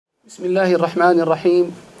بسم الله الرحمن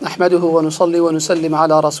الرحيم نحمده ونصلي ونسلم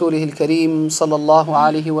على رسوله الكريم صلى الله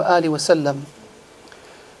عليه وآله وسلم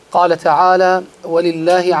قال تعالى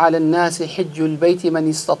ولله على الناس حج البيت من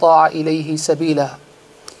استطاع إليه سبيلا.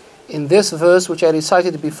 In this verse which I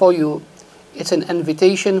recited before you, it's an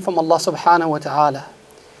invitation from Allah subhanahu wa ta'ala.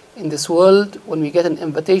 In this world, when we get an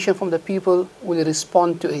invitation from the people, we'll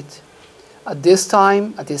respond to it. At this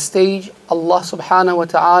time, at this stage, Allah subhanahu wa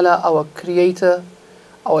ta'ala, our creator,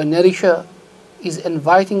 our nourisher, is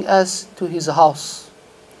inviting us to his house.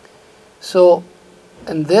 So,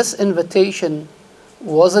 and this invitation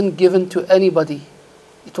wasn't given to anybody.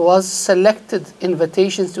 It was selected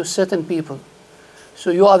invitations to certain people.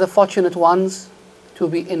 So you are the fortunate ones to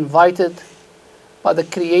be invited by the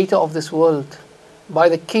creator of this world, by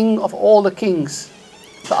the king of all the kings,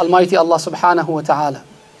 the Almighty Allah subhanahu wa ta'ala.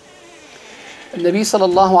 Nabi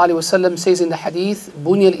sallallahu alayhi wa sallam says in the hadith,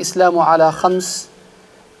 Bunya al-Islamu ala khams,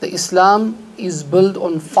 the Islam is built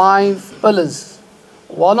on 5 pillars.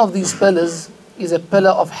 One of these pillars is a pillar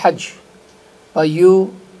of Hajj. By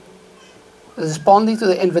you responding to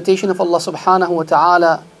the invitation of Allah subhanahu wa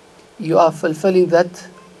ta'ala, you are fulfilling that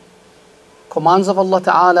commands of Allah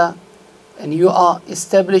ta'ala, and you are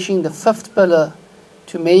establishing the 5th pillar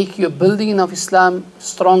to make your building of Islam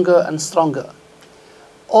stronger and stronger.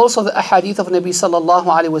 Also the ahadith of Nabi sallallahu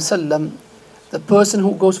alayhi wa sallam, the person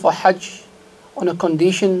who goes for Hajj on a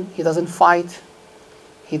condition he doesn't fight,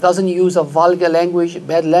 he doesn't use a vulgar language,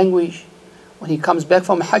 bad language, when he comes back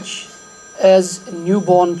from Hajj as a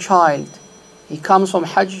newborn child. He comes from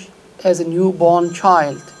Hajj as a newborn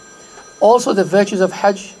child. Also the virtues of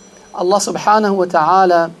Hajj, Allah subhanahu wa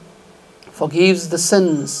ta'ala forgives the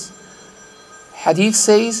sins. Hadith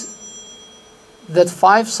says that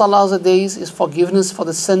 5 salahs a day is forgiveness for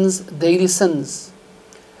the sins, daily sins.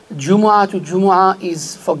 Jumu'ah to Jumu'ah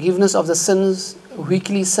is forgiveness of the sins,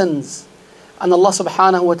 weekly sins. And Allah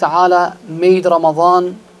subhanahu wa ta'ala made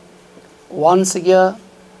Ramadan once a year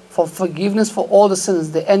for forgiveness for all the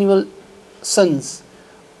sins, the annual sins.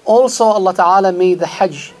 Also Allah ta'ala made the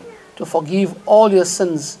Hajj to forgive all your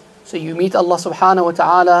sins, so you meet Allah subhanahu wa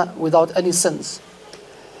ta'ala without any sins.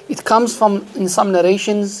 It comes from, in some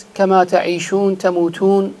narrations, كَمَا تَعِيشُونَ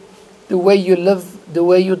تَمُوتُونَ, the way you live, the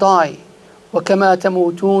way you die. وَكَمَا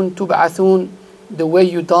تَمُوتُونَ تُبْعَثُونَ, the way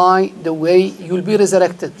you die, the way you'll be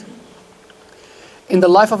resurrected. In the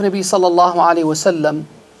life of Nabi sallallahu alayhi wa sallam,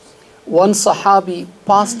 one Sahabi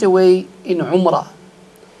passed away in Umrah.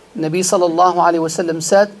 Nabi sallallahu alayhi wa sallam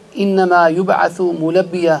said, إِنَّمَا يُبْعَثُ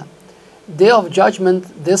مُلَبِّيًا, Day of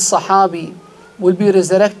Judgment, this Sahabi will be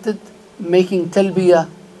resurrected making talbiyah,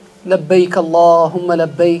 لبيك اللهم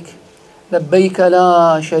لبيك لبيك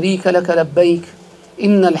لا شريك لك لبيك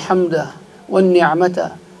إن الحمد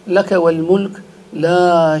والنعمة لك والملك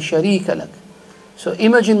لا شريك لك. So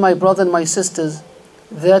imagine, my brother and my sisters,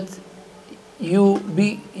 that you'll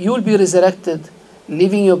be resurrected,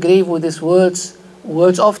 leaving your grave with these words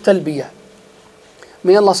of talbiyah.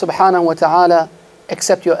 May Allah subhanahu wa ta'ala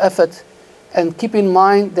accept your effort, and keep in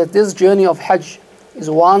mind that this journey of Hajj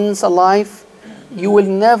is once a life. You will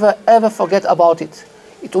never ever forget about it.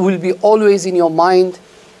 It will be always in your mind.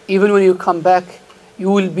 Even when you come back, you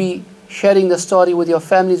will be sharing the story with your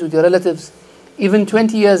families, with your relatives. Even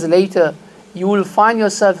 20 years later, you will find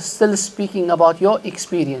yourself still speaking about your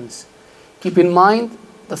experience. Keep in mind,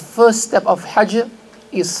 the first step of Hajj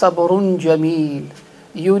is sabrun jameel.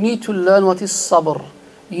 You need to learn what is sabr.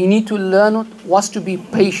 You need to learn what's to be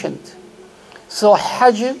patient. So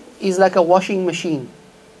Hajj is like a washing machine.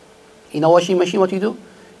 In a washing machine, what you do?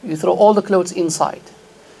 You throw all the clothes inside.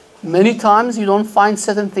 Many times you don't find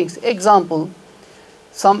certain things. Example,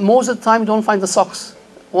 most of the time you don't find the socks.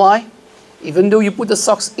 Why? Even though you put the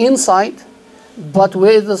socks inside, but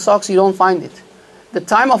where is the socks? You don't find it. The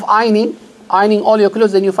time of ironing all your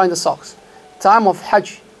clothes, then you find the socks. Time of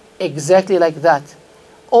Hajj, exactly like that.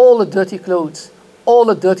 All the dirty clothes, all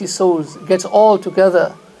the dirty souls gets all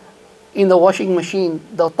together in the washing machine,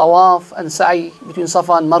 the tawaf and sa'i between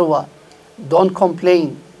Safa and Marwa. Don't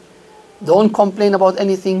complain. Don't complain about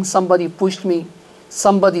anything. Somebody pushed me,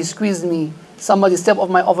 somebody squeezed me, somebody stepped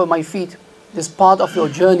over my feet. This is part of your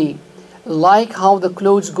journey. Like how the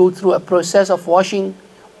clothes go through a process of washing,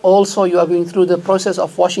 also you are going through the process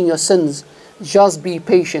of washing your sins. Just be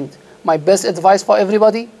patient. My best advice for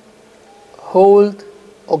everybody, hold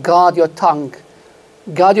or guard your tongue.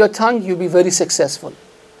 Guard your tongue, you'll be very successful.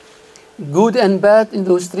 Good and bad in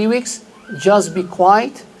those 3 weeks, just be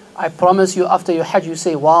quiet. I promise you, after your Hajj, you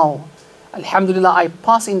say, wow, Alhamdulillah, I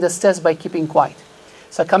passed in this test by keeping quiet.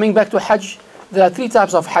 So coming back to Hajj, there are 3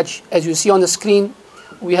 types of Hajj. As you see on the screen,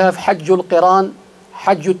 we have Hajjul Qiran,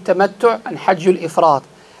 Hajjul Tamattu', and Hajjul Ifrat.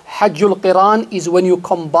 Hajjul Qiran is when you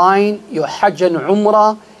combine your Hajj and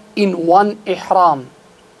Umrah in one ihram.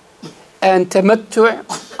 And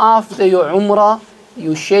Tamattu', after your Umrah,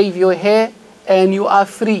 you shave your hair and you are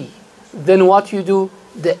free. Then what you do,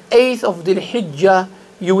 the 8th of Dhul Hijjah,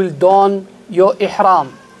 you will don your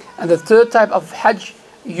ihram. And the third type of Hajj,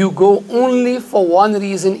 you go only for one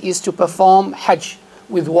reason, is to perform Hajj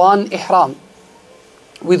with one ihram.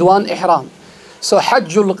 With one ihram. So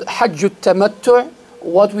Hajjul Tamattu',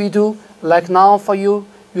 what we do, like now for you,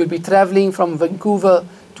 you'll be traveling from Vancouver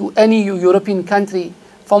to any European country.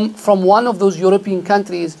 From one of those European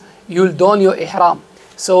countries, you'll don your ihram.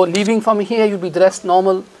 So leaving from here, you'll be dressed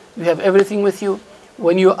normal, you have everything with you.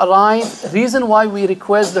 When you arrive, reason why we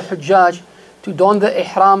request the Hujjaj to don the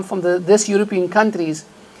ihram from this European countries,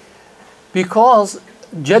 because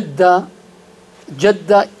Jeddah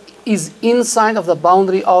is inside of the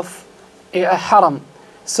boundary of a haram.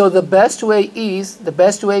 So the best way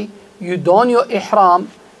you don your ihram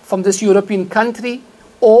from this European country,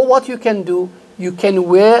 or what you can do, you can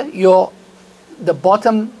wear the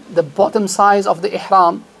bottom size of the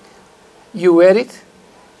ihram. You wear it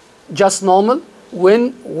just normal.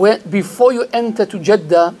 Before you enter to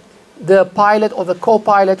Jeddah, the pilot or the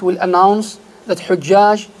co-pilot will announce that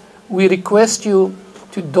Hujjaj, we request you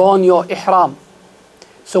to don your ihram.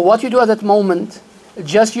 So what you do at that moment,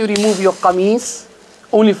 just you remove your qamis,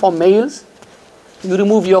 only for males. You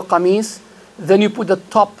remove your qamis, then you put the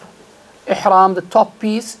top ihram, the top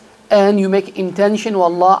piece, and you make intention,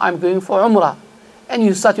 Wallah, I'm going for Umrah. And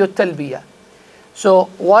you start your talbiyah. So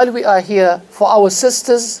while we are here, for our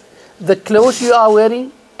sisters, the clothes you are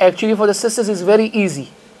wearing, actually for the sisters is very easy.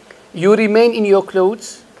 You remain in your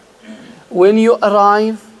clothes. When you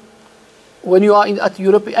arrive, when you are at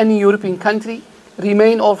any European country,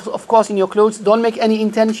 remain of course in your clothes. Don't make any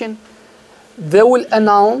intention. They will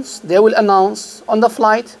announce on the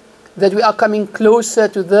flight that we are coming closer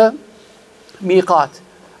to the miqat.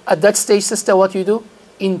 At that stage, sister, what you do?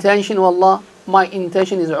 Intention, Wallah, my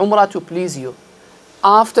intention is Umrah to please you.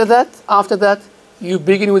 After that, you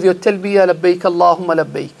begin with your talbiyah, labbaik Allahumma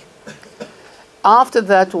labbaik. After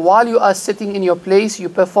that, while you are sitting in your place, you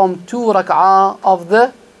perform 2 rak'ah of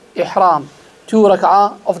the ihram. 2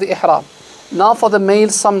 rak'ah of the ihram. Now for the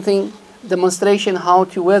males, something, demonstration how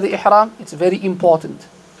to wear the ihram, it's very important.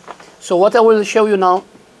 So what I will show you now,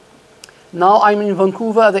 I'm in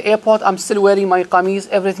Vancouver at the airport, I'm still wearing my qamis,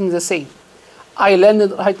 everything's the same. I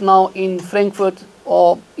landed right now in Frankfurt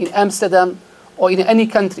or in Amsterdam or in any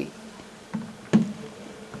country.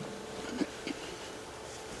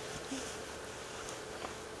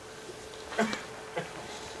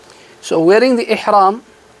 So wearing the ihram,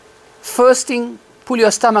 first thing, pull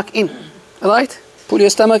your stomach in, right? Pull your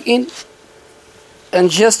stomach in and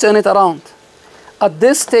just turn it around. At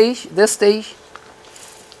this stage,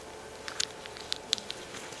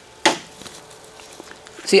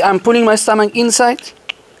 see, I'm pulling my stomach inside.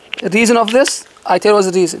 The reason of this, I tell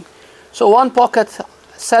you the reason. So one pocket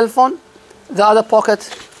cell phone, the other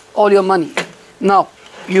pocket all your money. Now,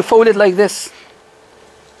 you fold it like this.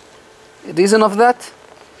 The reason of that,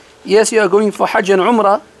 yes, you are going for Hajj and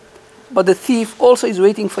Umrah, but the thief also is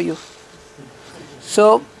waiting for you.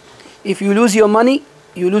 So, if you lose your money,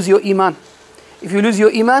 you lose your iman. If you lose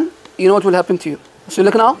your iman, you know what will happen to you. So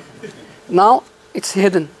look now. Now, it's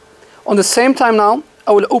hidden. On the same time now,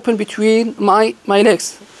 I will open between my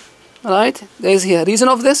legs. Alright? There is here. Reason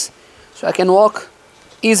of this, so I can walk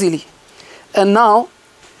easily. And now,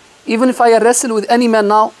 even if I wrestle with any man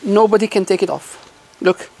now, nobody can take it off.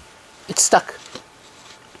 Look, it's stuck.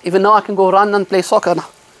 Even now I can go run and play soccer now.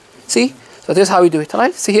 See? So this is how we do it,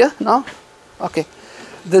 right? See here now? Okay.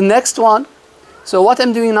 The next one, so what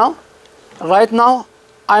I'm doing now, right now,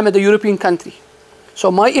 I'm at the European country.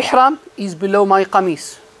 So my ihram is below my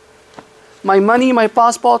qamis. My money, my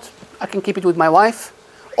passport, I can keep it with my wife,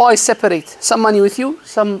 or I separate. Some money with you,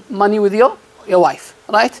 some money with your wife,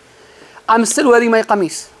 right? I'm still wearing my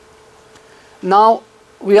qamis. Now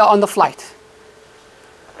we are on the flight.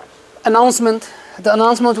 Announcement. The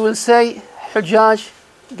announcement will say, Hujjaj,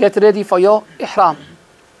 get ready for your ihram.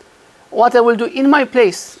 What I will do in my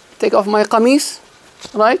place, take off my qamis,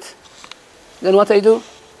 right? Then what I do?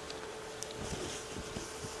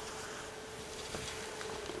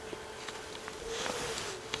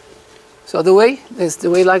 So there's the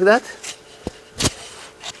way like that.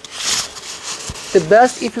 The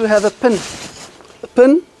best if you have a pin. A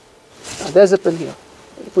pin, there's a pin here.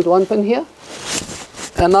 You put one pin here,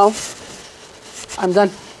 and now I'm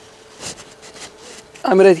done.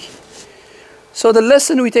 I'm ready. So the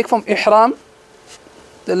lesson we take from ihram,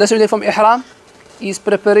 is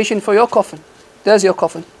preparation for your coffin. There's your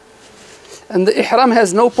coffin. And the ihram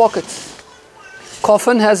has no pockets.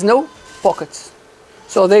 Coffin has no pockets.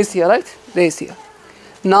 So there's here, right? There's here.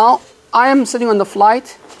 Now, I am sitting on the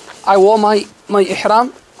flight. I wore my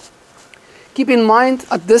ihram. Keep in mind,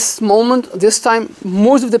 at this moment, this time,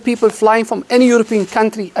 most of the people flying from any European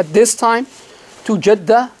country at this time to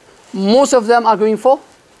Jeddah, most of them are going for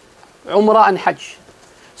Umrah and Hajj.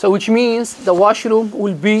 So which means the washroom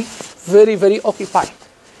will be very, very occupied.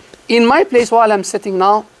 In my place while I'm sitting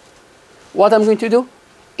now, what I'm going to do?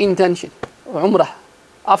 Intention, Umrah.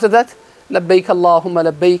 After that, لبيك اللهم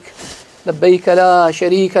لبيك لبيك لا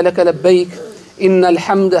شريك لك لبيك إن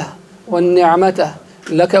الحمد والنعمة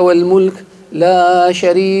لك والملك لا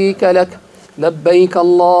شريك لك لبيك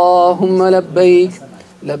اللهم لبيك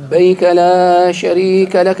لبيك لا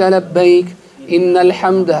شريك لك لبيك إن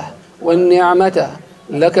الحمد والنعمة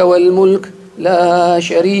لك والملك لا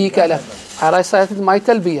شريك لك. I recited my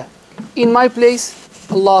talbiyah. In my place,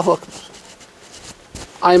 Allahu Akbar.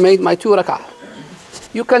 I made my 2 rak'ah.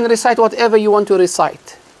 You can recite whatever you want to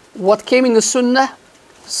recite. What came in the Sunnah,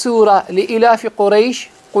 Surah لإلاف قريش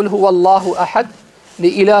قل هو الله أحد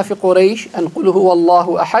لإلاف قريش and قل هو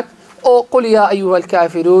الله أحد or قل يا أيها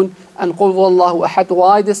الكافرون and قل هو الله أحد.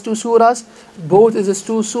 Why these 2 surahs? Both of these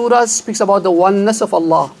 2 surahs speaks about the oneness of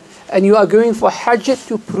Allah. And you are going for Hajj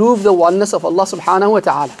to prove the oneness of Allah subhanahu wa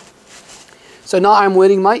ta'ala. So now I'm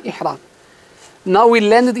wearing my ihram. Now we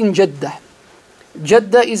landed in Jeddah.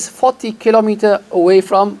 Jeddah is 40 kilometers away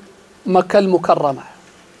from Makkah al-Mukarramah.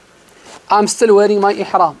 I'm still wearing my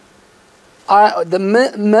ihram. The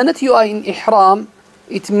minute you are in ihram,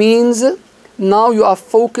 it means now you are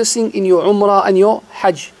focusing in your umrah and your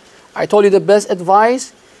hajj. I told you the best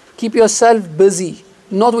advice, keep yourself busy,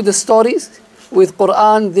 not with the stories, with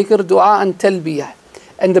Quran, dhikr, dua and talbiyah.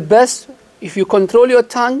 And the best, if you control your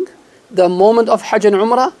tongue, the moment of hajj and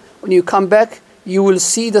umrah, when you come back, you will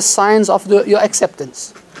see the signs of your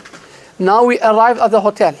acceptance. Now we arrive at the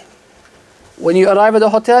hotel. When you arrive at the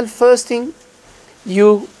hotel, first thing,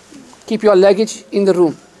 you keep your luggage in the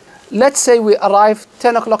room. Let's say we arrive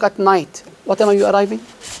 10 o'clock at night. What time are you arriving?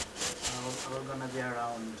 We're going to be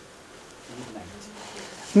around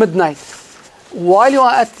midnight. Midnight. While you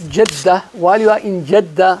are at Jeddah, while you are in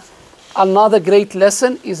Jeddah, another great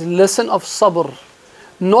lesson is lesson of sabr.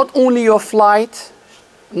 Not only your flight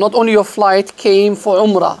came for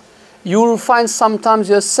Umrah. You will find sometimes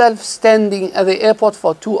yourself standing at the airport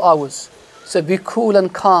for 2 hours. So be cool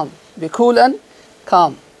and calm. Be cool and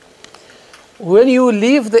calm. When you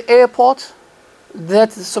leave the airport, that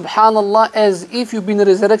subhanallah, as if you've been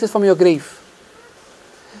resurrected from your grave.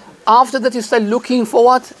 After that, you start looking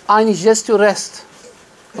forward and just to rest,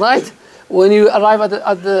 right? When you arrive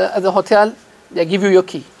at the hotel, they give you your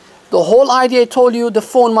key. The whole idea I told you, the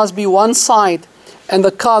phone must be one side and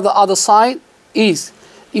the car the other side is,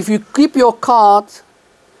 if you keep your card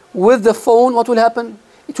with the phone, what will happen?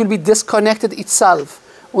 It will be disconnected itself.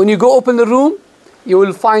 When you go open the room, you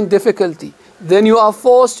will find difficulty. Then you are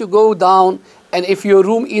forced to go down, and if your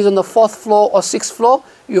room is on the 4th floor or 6th floor,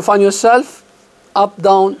 you find yourself up,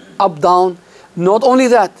 down, up, down. Not only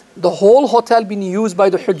that, the whole hotel being used by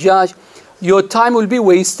the Hujjaj, your time will be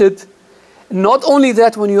wasted. Not only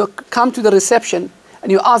that, when you come to the reception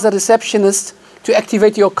and you ask the receptionist to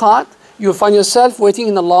activate your card, you find yourself waiting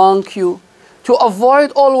in a long queue. To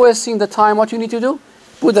avoid always seeing the time, what you need to do?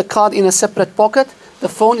 Put the card in a separate pocket, the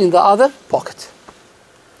phone in the other pocket.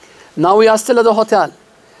 Now we are still at the hotel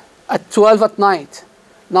at 12 at night.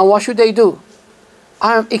 Now what should they do?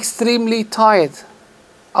 I am extremely tired.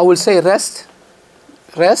 I will say rest,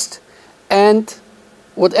 and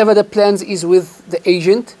whatever the plans is with the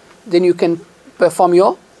agent, then you can perform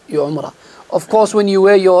your umrah. Of course, when you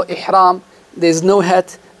wear your ihram, there's no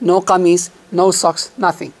hat, no qamis, no socks,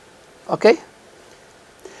 nothing. Okay?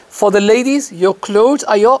 For the ladies, your clothes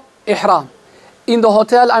are your ihram. In the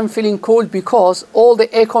hotel, I'm feeling cold because all the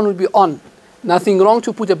aircon will be on. Nothing wrong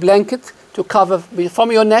to put a blanket to cover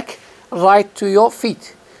from your neck right to your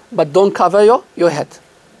feet. But don't cover your head.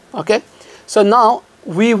 Okay? So now,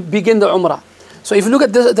 we begin the umrah. So if you look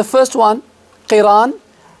at the first one, Qiran.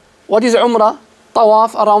 What is umrah?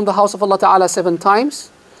 Tawaf around the house of Allah Ta'ala 7 times.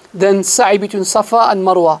 Then sa'i between Safa and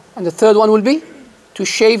Marwa. And the third one will be to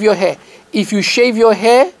shave your hair. If you shave your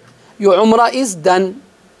hair, your umrah is done.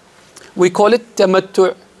 We call it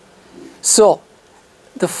tamattu'. So,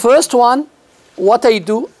 the first one, what I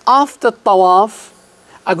do after tawaf,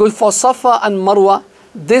 I go for Safa and Marwa.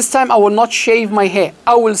 This time I will not shave my hair.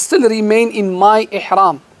 I will still remain in my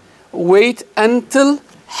ihram. Wait until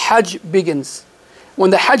Hajj begins. When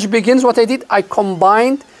the Hajj begins, what I did, I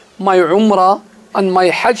combined my umrah and my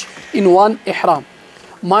Hajj in one ihram.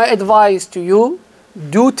 My advice to you,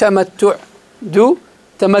 do tamattu'. do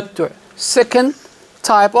tamattu'. Second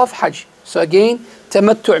type of Hajj. So again,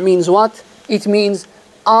 tamattu' means what? It means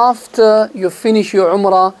after you finish your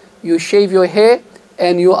Umrah, you shave your hair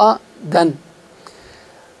and you are done.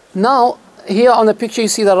 Now, here on the picture you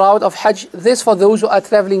see the route of Hajj. This for those who are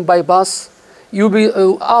traveling by bus. You'll be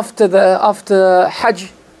after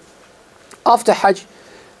Hajj,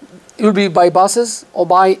 you'll be by buses or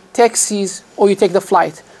by taxis, or you take the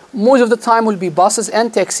flight. Most of the time will be buses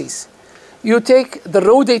and taxis. You take the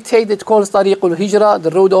road they take that calls Tariqul Hijrah. The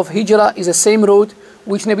road of Hijrah is the same road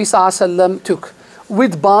which Nabi Sallallahu Alaihi Wasallam took.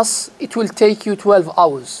 With bus, it will take you 12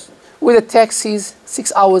 hours. With the taxis,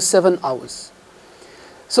 6 hours, 7 hours.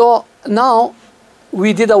 So now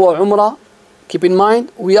we did our Umrah. Keep in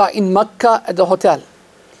mind, we are in Mecca at the hotel.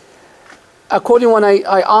 According when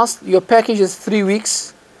I asked, your package is 3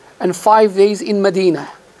 weeks and 5 days in Medina.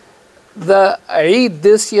 The Eid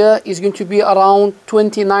this year is going to be around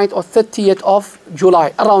 29th or 30th of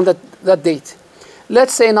July, around that date.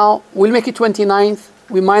 Let's say now, we'll make it 29th,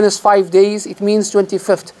 we minus 5 days, it means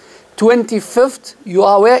 25th. 25th, you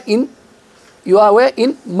are where in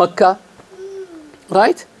Mecca,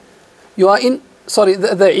 right? You are in, sorry,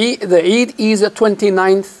 the Eid is the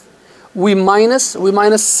 29th. We minus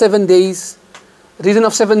 7 days. Reason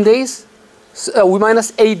of 7 days? We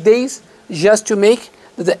minus 8 days just to make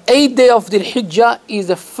the 8th day of Dhul Hijjah is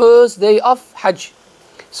the first day of Hajj.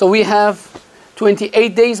 So we have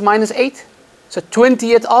 28 days minus 8. So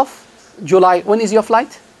 20th of July. When is your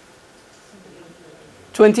flight?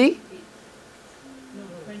 20th.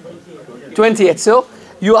 So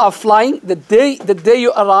you are flying the day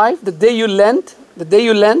you arrive, the day you land,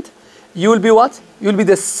 you will be what? You will be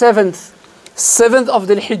the 7th of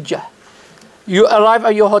Dhul Hijjah. You arrive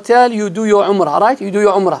at your hotel, you do your Umrah, right? You do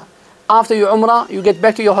your Umrah. After your Umrah, you get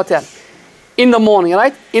back to your hotel. In the morning,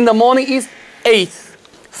 right? In the morning is 8th.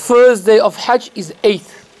 First day of Hajj is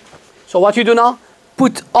 8th. So what you do now?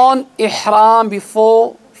 Put on Ihram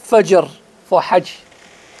before Fajr for Hajj.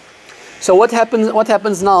 So what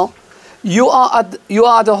happens now? You are at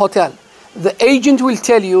the hotel. The agent will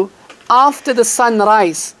tell you after the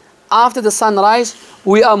sunrise,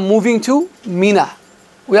 we are moving to Mina.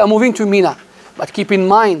 But keep in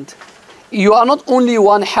mind, you are not only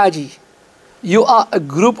one Haji. You are a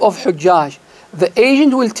group of Hujjaj. The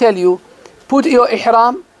agent will tell you, put your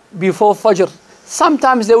Ihram before Fajr.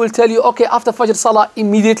 Sometimes they will tell you, okay, after Fajr Salah,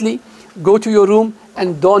 immediately go to your room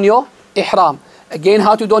and don your Ihram. Again,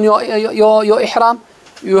 how to don your Ihram?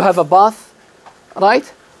 You have a bath,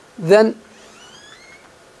 right? Then,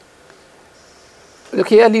 look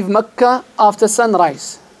here, leave Mecca after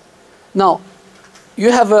sunrise. Now,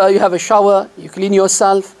 you have a shower, you clean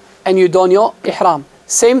yourself, and you don your Ihram.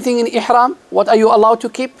 Same thing in Ihram. What are you allowed to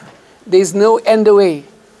keep? There is no underwear.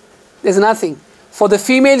 There's nothing. For the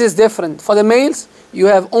females, it's different. For the males, you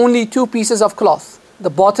have only 2 pieces of cloth, the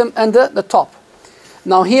bottom and the top.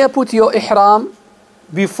 Now here, put your Ihram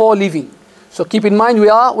before leaving. So keep in mind,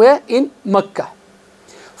 we're in Mecca.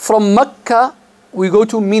 From Mecca, we go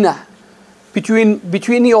to Mina.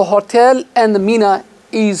 Between your hotel and Mina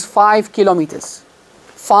is 5 kilometers.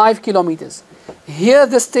 5 kilometers. Here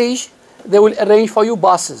the stage, they will arrange for you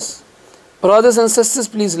buses. Brothers and sisters,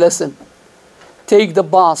 please listen. Take the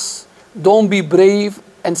bus. Don't be brave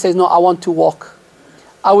and say, no, I want to walk.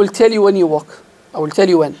 I will tell you when you walk. I will tell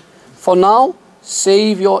you when. For now,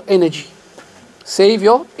 save your energy. Save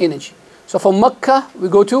your energy. So from Mecca, we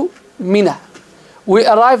go to Mina. We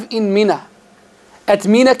arrive in Mina. At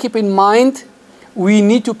Mina, keep in mind, we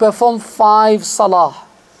need to perform 5 salah.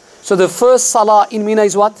 So the first salah in Mina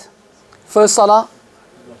is what? First salah.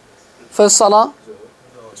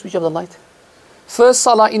 Switch off the light. First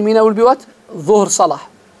salah in Mina will be what? Dhuhr salah.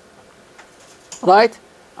 Right?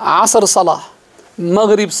 Asr salah.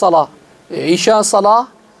 Maghrib salah. Isha salah.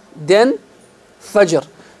 Then Fajr.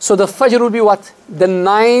 So the Fajr will be what? The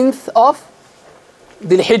 9th of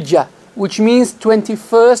Dhul Hijjah, which means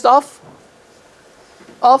 21st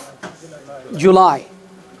of July.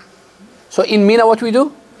 So in Mina, what we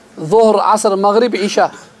do? Dhuhr, Asr, Maghrib,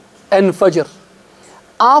 Isha, and Fajr.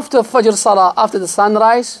 After Fajr Salah, after the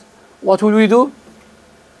sunrise, what will we do?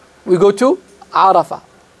 We go to Arafah.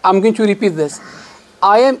 I'm going to repeat this.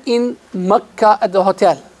 I am in Mecca at the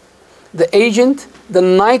hotel. The agent, the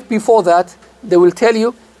night before that, they will tell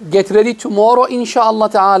you, get ready tomorrow, inshallah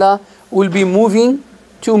ta'ala, we'll be moving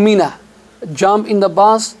to Mina. Jump in the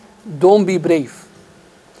bus, don't be brave.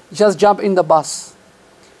 Just jump in the bus.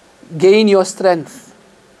 Gain your strength.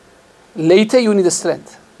 Later you need the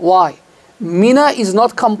strength. Why? Mina is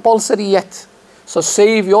not compulsory yet. So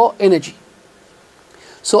save your energy.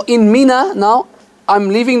 So in Mina now, I'm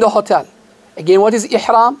leaving the hotel. Again, what is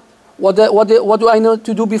Ihram? What do I know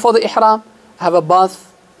to do before the ihram? Have a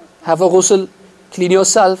bath, have a ghusl, clean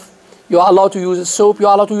yourself. You are allowed to use soap, you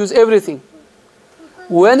are allowed to use everything.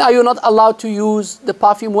 When are you not allowed to use the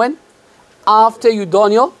perfume? When? After you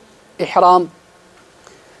don your ihram.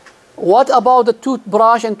 What about the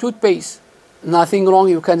toothbrush and toothpaste? Nothing wrong,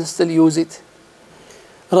 you can still use it.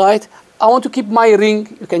 Right? I want to keep my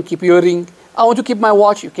ring, you can keep your ring. I want to keep my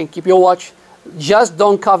watch, you can keep your watch. Just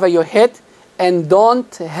don't cover your head and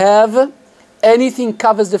don't have anything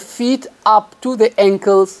covers the feet up to the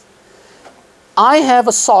ankles. I have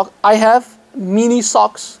a sock, I have mini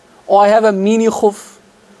socks, or I have a mini khuf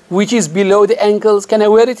which is below the ankles. Can I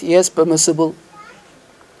wear it? Yes, permissible.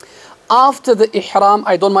 After the ihram,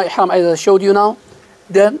 I don my ihram as I showed you now.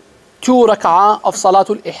 Then 2 rak'ah of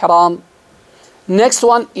salatul ihram. Next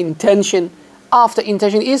one, intention. After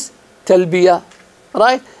intention is talbiyah,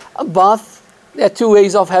 right? A bath. There are 2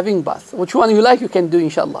 ways of having bath. Which one you like, you can do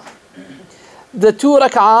inshallah. The 2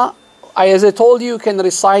 rak'ah, as I told you, you can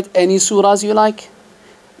recite any surahs you like.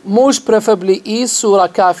 Most preferably is Surah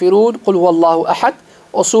Kafirun, Qul Huwallahu Ahad,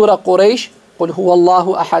 or Surah Quraysh, Qul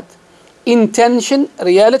Huwallahu Ahad. Intention,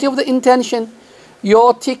 reality of the intention,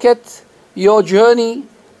 your ticket, your journey,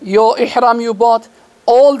 your ihram you bought,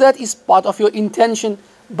 all that is part of your intention,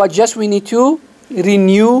 but just we need to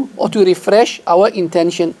renew or to refresh our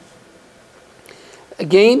intention.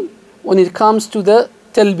 Again, when it comes to the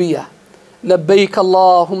talbiyah, لبيك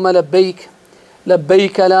اللهم لبيك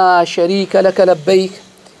لبيك لا شريك لك لبيك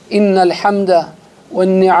إن الحمد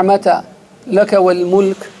والنعمة لك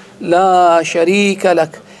والملك لا شريك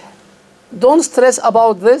لك. Don't stress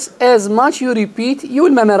about this. As much you repeat, you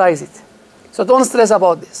will memorize it. So don't stress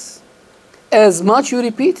about this. As much you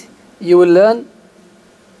repeat, you will learn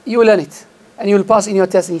it. And you will pass in your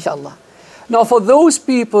test, inshallah. Now for those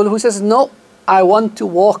people who says, no, I want to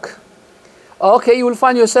walk. Okay, you will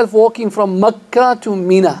find yourself walking from Mecca to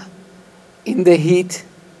Mina in the heat.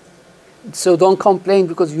 So don't complain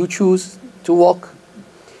because you choose to walk.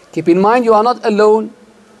 Keep in mind you are not alone.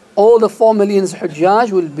 All the 4 million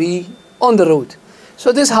Hujjaj will be on the road.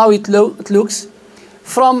 So this is how it looks.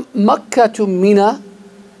 From Mecca to Mina,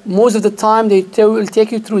 most of the time they will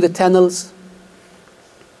take you through the tunnels.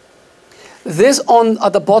 This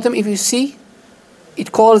at the bottom, if you see,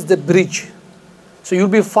 it calls the bridge. So you'll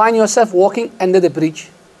be find yourself walking under the bridge.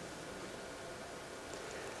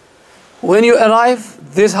 When you arrive,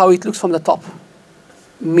 this is how it looks from the top.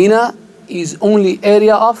 Mina is only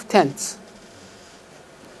area of tents.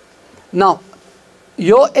 Now,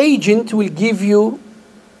 your agent will give you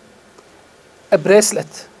a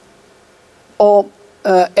bracelet or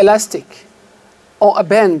elastic or a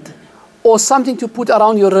band or something to put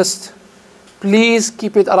around your wrist. Please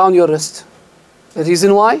keep it around your wrist. The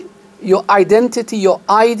reason why? Your identity, your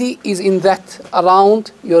ID is in that,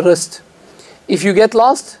 around your wrist. If you get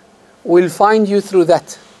lost, we'll find you through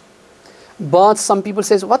that. But some people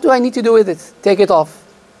say, what do I need to do with it? Take it off.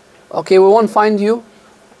 Okay, we won't find you.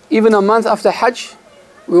 Even a month after Hajj,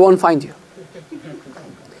 we won't find you.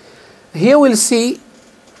 Here we'll see,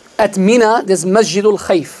 at Mina, there's Masjidul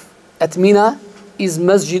Khayf. At Mina is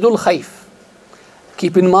Masjidul Khayf.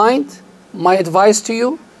 Keep in mind, my advice to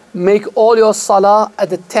you, make all your salah at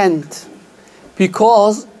the tent,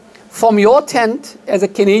 because from your tent as a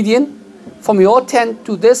Canadian, from your tent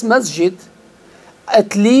to this masjid,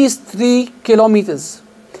 at least 3 kilometers.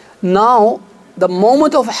 Now, the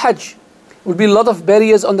moment of Hajj will be a lot of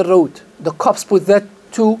barriers on the road. The cops put that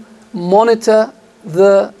to monitor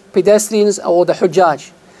the pedestrians or the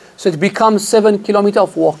Hujjaj. So it becomes 7 kilometers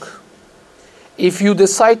of walk. If you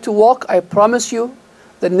decide to walk, I promise you,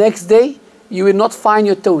 the next day, you will not find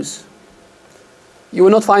your toes. You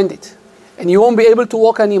will not find it. And you won't be able to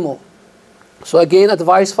walk anymore. So again,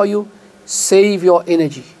 advice for you, save your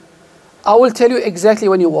energy. I will tell you exactly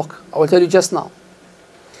when you walk. I will tell you just now.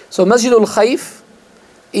 So Masjidul Khayf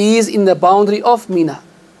is in the boundary of Mina.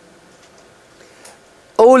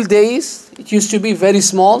 Old days, it used to be very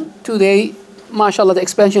small. Today, mashallah, the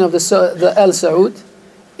expansion of the Al Saud,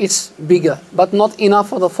 it's bigger, but not enough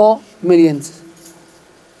for the 4 millions.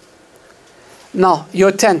 Now,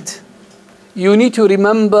 your tent. You need to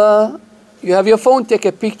remember, you have your phone, take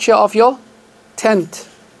a picture of your tent.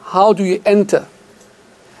 How do you enter?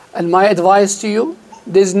 And my advice to you,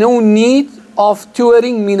 there's no need of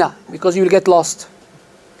touring Mina because you will get lost.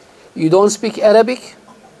 You don't speak Arabic.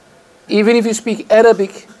 Even if you speak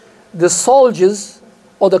Arabic, the soldiers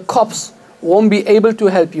or the cops won't be able to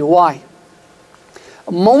help you. Why?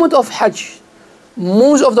 A moment of Hajj,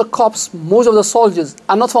 most of the cops, most of the soldiers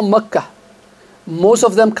are not from Mecca. Most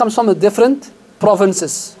of them comes from the different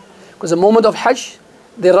provinces. Because the moment of Hajj,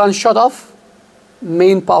 they run short of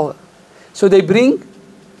main power. So they bring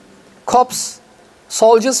cops,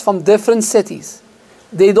 soldiers from different cities.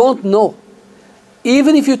 They don't know.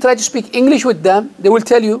 Even if you try to speak English with them, they will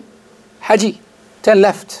tell you, Haji, turn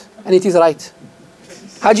left, and it is right.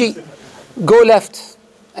 Haji, go left,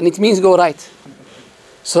 and it means go right.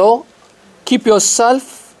 So keep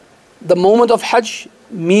yourself the moment of Hajj,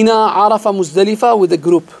 Mina, Arafah, Muzdalifah with a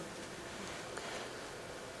group.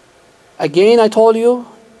 Again, I told you,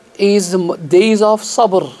 is days of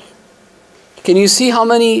sabr. Can you see how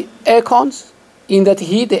many aircons? In that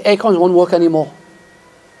heat, the aircons won't work anymore.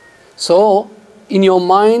 So, in your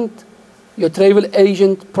mind, your travel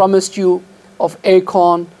agent promised you of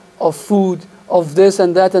aircon, of food, of this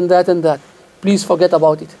and that and that and that. Please forget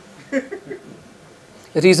about it.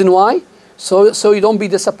 The reason why? So you don't be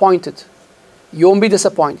disappointed. You won't be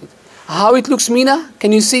disappointed. How it looks, Mina?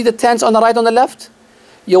 Can you see the tents on the right, on the left?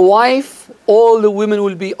 Your wife, all the women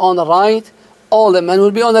will be on the right, all the men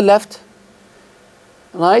will be on the left.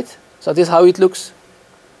 Right? So this is how it looks.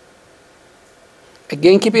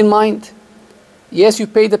 Again, keep in mind, yes, you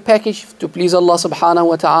pay the package to please Allah subhanahu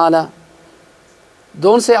wa ta'ala.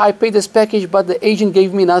 Don't say, I paid this package, but the agent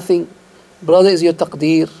gave me nothing. Brother, is your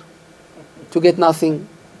taqdeer to get nothing.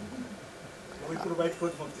 We provide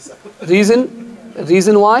food from this.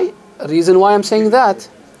 Reason why I'm saying that?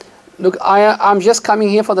 Look, I'm just coming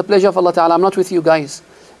here for the pleasure of Allah Ta'ala. I'm not with you guys.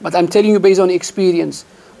 But I'm telling you based on experience.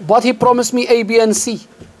 But He promised me A, B, and C.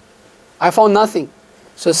 I found nothing.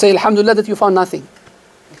 So say, Alhamdulillah, that you found nothing.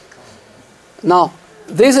 Now,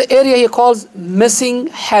 there's an area He calls Missing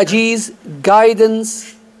Hajis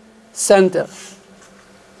Guidance Center.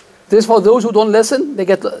 This is for those who don't listen, they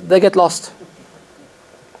get lost.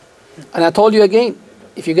 And I told you again,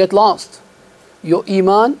 if you get lost, your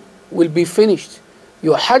iman will be finished.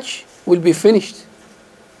 Your Hajj will be finished.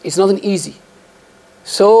 It's not an easy.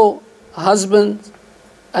 So, husband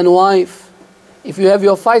and wife, if you have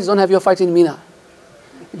your fights, don't have your fights in Mina.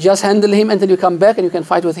 Just handle him until you come back and you can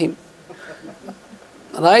fight with him.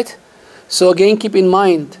 Right? So again, keep in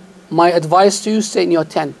mind, my advice to you, stay in your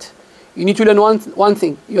tent. You need to learn one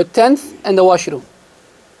thing, your tent and the washroom.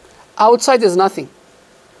 Outside is nothing.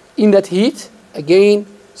 In that heat, again,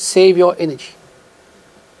 save your energy.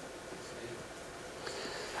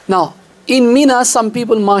 Now, in Mina, some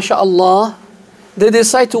people, mashallah, they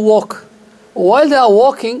decide to walk. While they are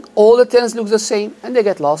walking, all the tents look the same and they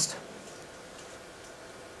get lost.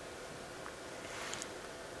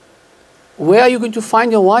 Where are you going to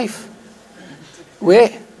find your wife?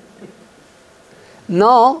 Where?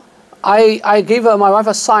 Now, I gave my wife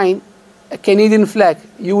a sign, a Canadian flag.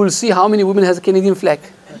 You will see how many women has a Canadian flag.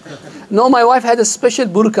 No, my wife had a special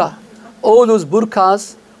burqa. All those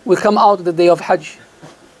burqas will come out the day of Hajj.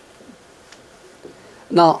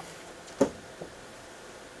 Now,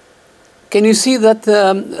 can you see that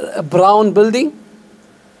brown building?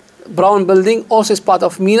 Brown building also is part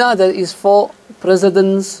of Mina. That is for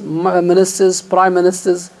presidents, ministers, prime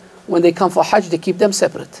ministers. When they come for Hajj, they keep them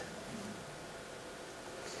separate.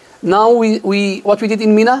 Now what we did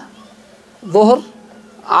in Mina? Dhuhr,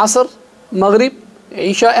 Asr, Maghrib,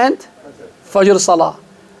 Isha and Fajr Salah.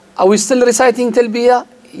 Are we still reciting Talbiyah?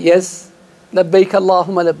 Yes. Labbaik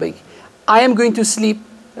Allahumma labbaik. I am going to sleep,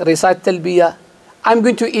 recite Talbiyah. I'm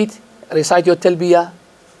going to eat, recite your Talbiyah.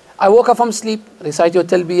 I woke up from sleep, recite your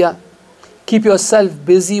Talbiyah. Keep yourself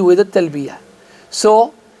busy with the Talbiyah.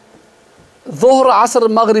 So, Dhuhr, Asr,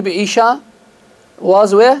 Maghrib, Isha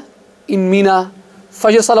was where? In Mina.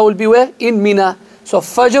 Fajr Salah will be where? In Mina. So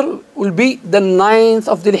Fajr will be the 9th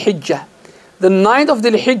of Dhul Hijjah. The 9th of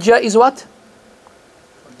Dhul Hijjah is what?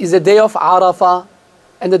 Is the day of Arafah.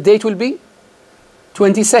 And the date will be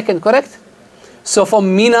 22nd, correct? So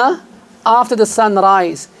from Mina, after the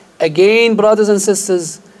sunrise, again, brothers and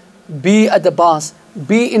sisters, be at the bus.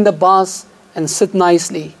 Be in the bus and sit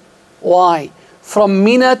nicely. Why? From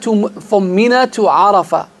Mina to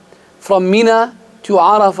Arafah. From Mina to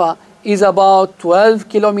Arafah is about 12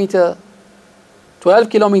 kilometers. 12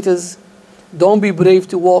 kilometers. Don't be brave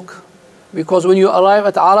to walk, because when you arrive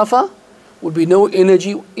at Arafah, will be no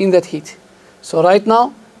energy in that heat. So right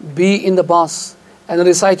now, be in the bus and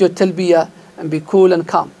recite your Talbiyah and be cool and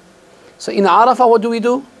calm. So in Arafah, what do we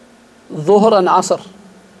do? Dhuhr and Asr.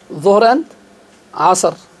 Dhuhr and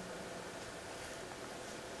Asr.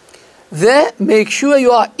 There, make sure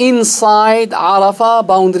you are inside Arafah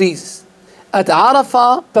boundaries. At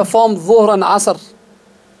Arafah, perform Dhuhr and Asr.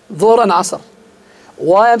 Dhuhr and Asr.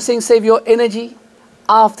 Why I'm saying save your energy?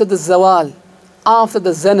 After the Zawal, after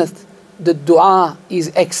the Zenith, the dua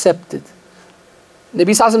is accepted. Nabi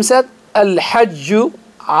Sallallahu said, Al-Hajju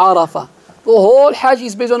Arafah. The whole Hajj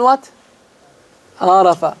is based on what?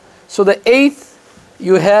 Arafah. So the 8th,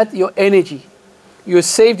 You had your energy. You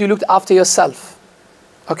saved, you looked after yourself.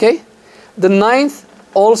 Okay? The 9th,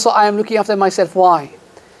 also I am looking after myself. Why?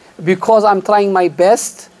 Because I'm trying my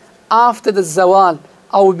best. After the zawal,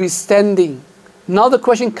 I will be standing. Now the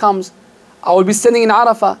question comes, I will be standing in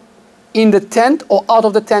Arafah, in the tent or out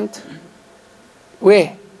of the tent?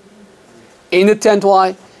 Where? In the tent.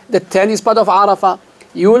 Why? The tent is part of Arafah.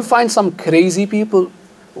 You will find some crazy people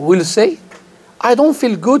who will say, I don't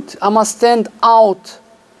feel good, I must stand out,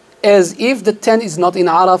 as if the tent is not in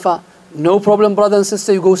Arafah. No problem, brother and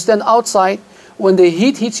sister, you go stand outside. When the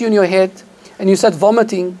heat hits you in your head and you start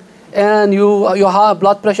vomiting and your high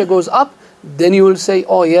blood pressure goes up, then you will say,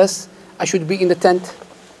 oh yes, I should be in the tent.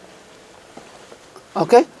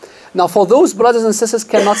 Okay? Now for those brothers and sisters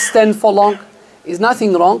cannot stand for long, is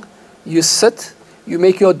nothing wrong. You sit, you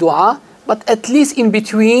make your dua, but at least in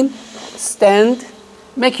between, stand,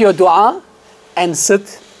 make your dua, and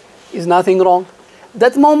sit, is nothing wrong.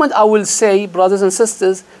 That moment I will say, brothers and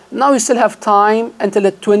sisters, now you still have time until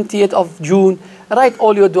the 20th of June. Write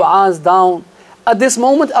all your du'as down. At this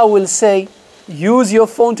moment I will say, use your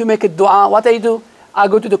phone to make a dua. What I do? I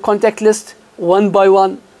go to the contact list one by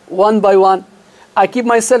one, one by one. I keep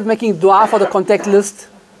myself making dua for the contact list.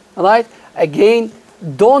 Right? Again,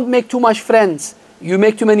 don't make too much friends. You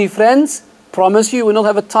make too many friends, promise you will not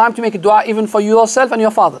have a time to make a dua even for yourself and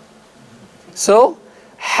your father. So,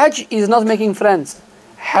 Hajj is not making friends.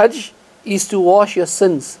 Hajj is to wash your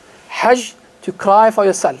sins. Hajj to cry for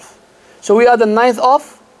yourself. So we are the 9th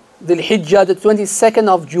of Dhul Hijjah, the 22nd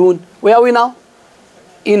of June. Where are we now?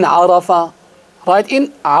 In Arafah. Right?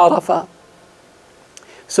 In Arafah.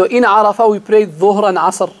 So in Arafah we pray Dhuhr and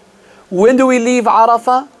Asr. When do we leave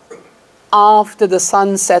Arafah? After the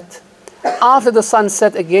sunset. After the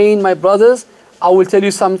sunset, again, my brothers, I will tell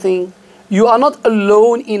you something. You are not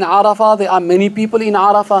alone in Arafah. There are many people in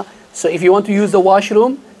Arafah. So if you want to use the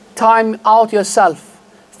washroom, time out yourself.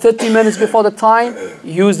 30 minutes before the time,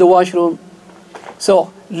 use the washroom.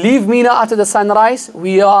 So leave Mina after the sunrise.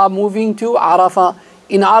 We are moving to Arafah.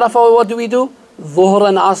 In Arafah, what do we do? Dhuhr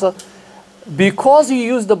and Asr. Because you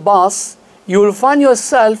use the bus, you will find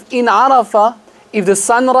yourself in Arafah. If the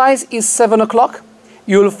sunrise is 7 o'clock,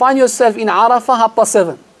 you will find yourself in Arafah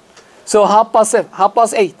 7:30. So 7:30,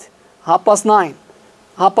 8:30, 9:30,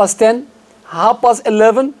 10:30,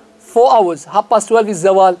 11:30, 4 hours. 12:30 is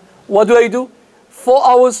Zawal. What do? 4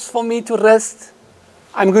 hours for me to rest.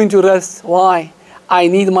 I'm going to rest. Why? I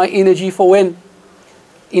need my energy for when?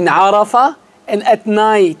 In Arafah and at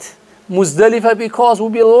night. Muzdalifah, because there will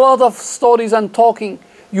be a lot of stories and talking.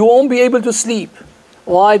 You won't be able to sleep.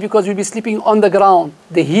 Why? Because you'll be sleeping on the ground.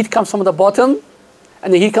 The heat comes from the bottom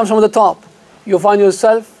and the heat comes from the top. You'll find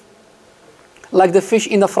yourself like the fish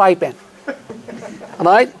in the fry pan.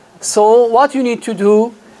 Right? So what you need to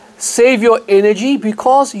do, save your energy,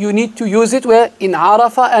 because you need to use it where? In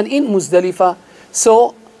Arafah and in Muzdalifah.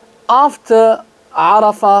 So after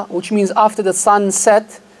Arafah, which means after the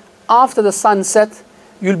sunset,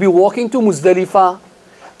 you'll be walking to Muzdalifah.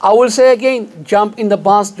 I will say again, jump in the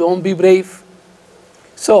bus, don't be brave.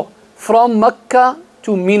 So from Mecca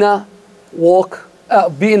to Mina, walk,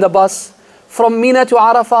 be in the bus. From Mina to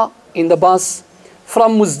Arafah, in the bus.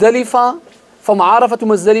 From Arafah to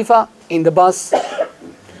Muzdalifah, in the bus.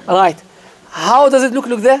 Right. How does it look?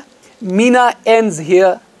 Look there. Mina ends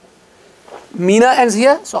here. Mina ends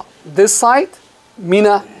here. So this side,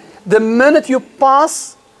 Mina. The minute you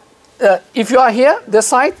pass, if you are here, this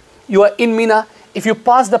side, you are in Mina. If you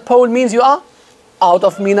pass the pole, means you are out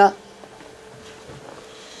of Mina.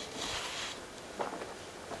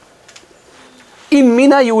 In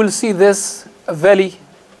Mina, you will see this valley.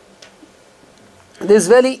 This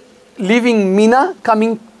valley, leaving Mina,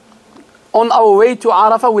 coming on our way to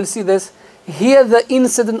Arafah, we'll see this. Here the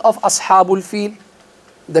incident of Ashabul Fil,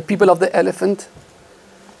 the people of the elephant.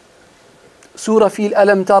 Surah Fil,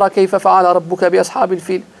 Alam Tara Kayfa Fa'ala Rabbuka bi Ashabil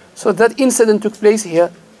Fil. So that incident took place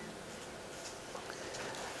here.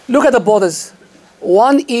 Look at the borders.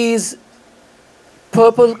 One is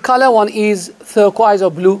purple color, one is turquoise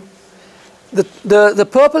or blue. The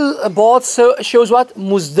purple board shows what?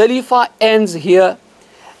 Muzdalifah ends here.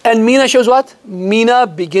 And Mina shows what? Mina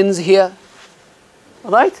begins here.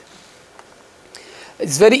 Right?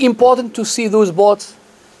 It's very important to see those boards,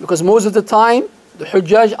 because most of the time the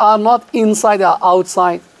Hujjaj are not inside, they are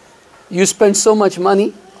outside. You spend so much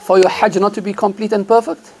money for your Hajj not to be complete and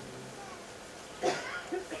perfect.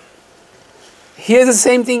 Here's the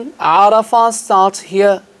same thing. Arafah starts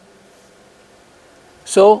here.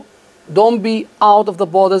 So don't be out of the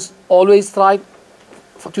borders. Always try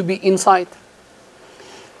to be inside.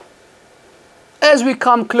 As we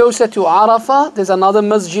come closer to Arafah, there's another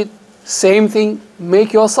masjid Same thing,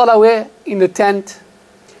 make your salah where? In the tent.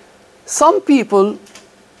 Some people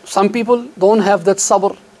don't have that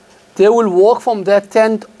sabr. They will walk from their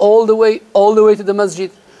tent all the way to the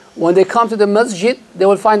masjid. When they come to the masjid, they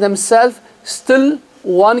will find themselves still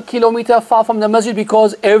 1 kilometer far from the masjid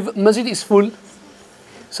because every masjid is full.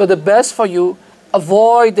 So the best for you,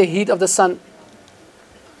 avoid the heat of the sun.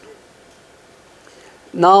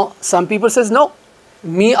 Now, some people says, no,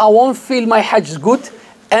 I won't feel my Hajj good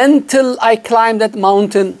until I climb that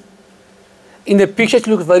mountain. In the picture it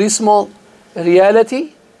looks very small.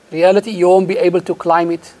 Reality, you won't be able to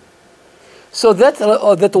climb it. So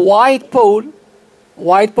that white pole,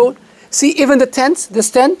 see even this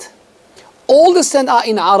tent, all the tent are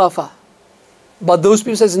in Arafah. But those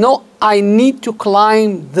people says, no, I need to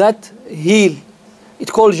climb that hill.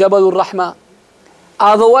 It's called Jabalur Rahma.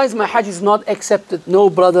 Otherwise my Hajj is not accepted. No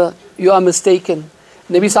brother, you are mistaken.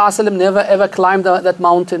 Nabi Sallallahu Alaihi Wasallam never ever climbed that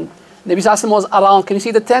mountain. Nabi Sallallahu Alaihi Wasallam was around. Can you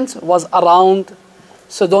see the tent? Was around.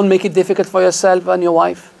 So don't make it difficult for yourself and your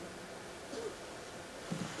wife.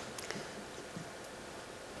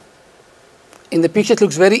 In the picture it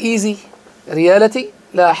looks very easy. Reality,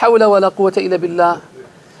 la hawla wa la quwwata illa billah.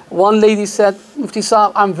 One lady said, Mufti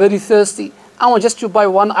Sahab, I'm very thirsty. I want just to buy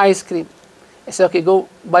one ice cream. I said, okay, go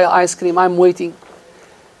buy ice cream. I'm waiting.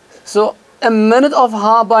 So a minute of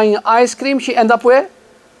her buying ice cream, she end up where?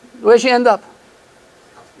 Where she end up?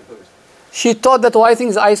 She thought that white thing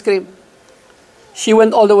is ice cream. She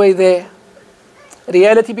went all the way there.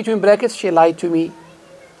 Reality between brackets, she lied to me.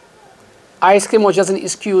 Ice cream was just an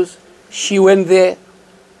excuse. She went there.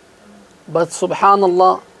 But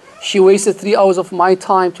subhanallah, she wasted 3 hours of my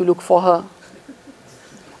time to look for her.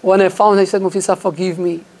 When I found her, I said, Mufti Sahab, forgive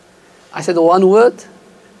me. I said, one word,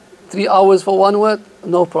 3 hours for one word,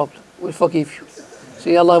 no problem. We'll forgive you.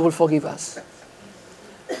 So Allah will forgive us.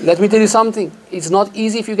 Let me tell you something. It's not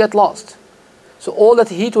easy if you get lost. So all that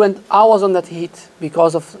heat went, I was on that heat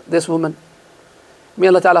because of this woman. May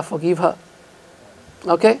Allah Ta'ala forgive her.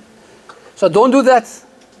 Okay? So don't do that.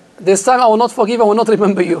 This time I will not forgive, I will not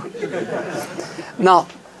remember you. Now,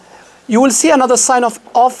 you will see another sign of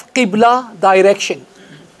Qibla direction.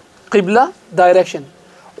 Qibla direction.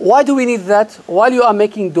 Why do we need that? While you are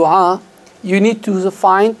making dua, you need to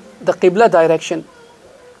find the Qibla direction.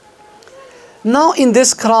 Now in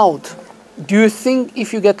this crowd, do you think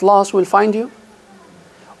if you get lost, we'll find you?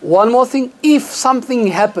 One more thing, if something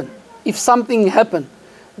happened,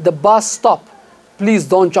 the bus stop, please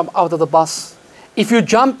don't jump out of the bus. If you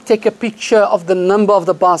jump, take a picture of the number of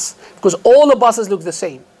the bus, because all the buses look the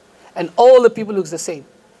same and all the people look the same.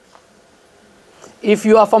 If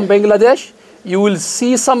you are from Bangladesh, you will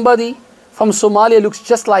see somebody from Somalia looks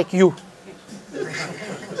just like you.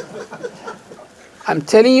 I'm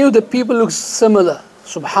telling you, the people look similar.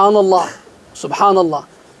 Subhanallah, subhanallah.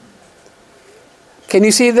 Can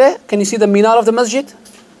you see there? Can you see the minar of the masjid?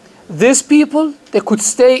 These people, they could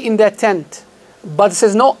stay in their tent. But it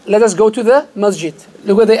says, no, let us go to the masjid.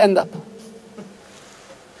 Look where they end up.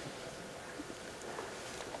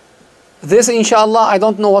 This, inshallah, I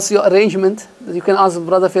don't know what's your arrangement. You can ask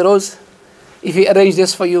Brother Feroz if he arranged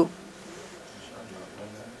this for you.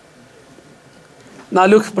 Now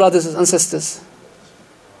look, brothers and sisters.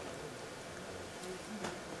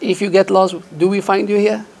 If you get lost, do we find you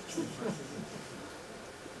here?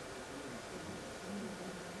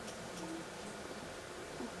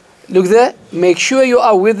 Look there, make sure you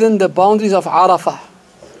are within the boundaries of Arafah.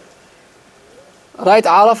 Right,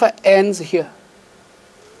 Arafah ends here.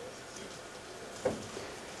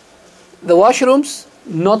 The washrooms,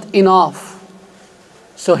 not enough.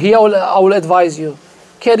 So here I will advise you,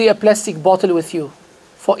 carry a plastic bottle with you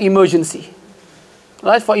for emergency.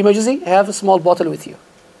 Right, for emergency, have a small bottle with you.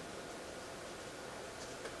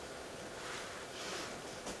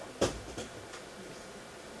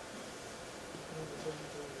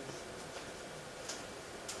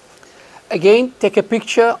 Again, take a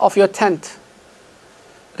picture of your tent.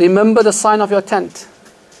 Remember the sign of your tent.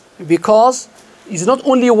 Because it's not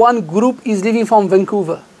only one group is leaving from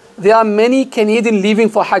Vancouver. There are many Canadians leaving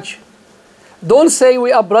for Hajj. Don't say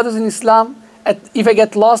we are brothers in Islam. If I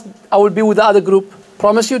get lost, I will be with the other group.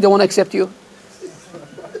 Promise you, they won't accept you.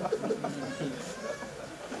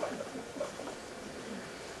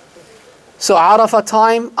 So Arafah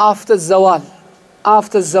time after Zawal.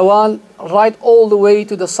 After Zawal, right all the way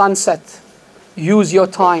to the sunset. Use your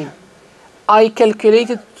time. I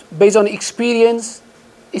calculated based on experience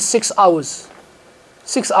is 6 hours.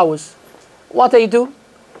 6 hours. What I do?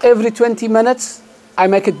 Every 20 minutes, I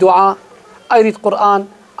make a dua. I read Quran.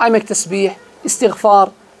 I make tasbih,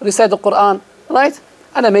 istighfar, recite the Quran. Right?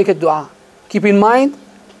 And I make a dua. Keep in mind,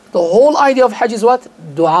 the whole idea of Hajj is what?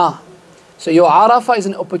 Dua. So your Arafah is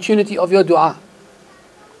an opportunity of your dua.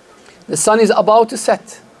 The sun is about to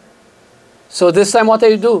set. So this time what do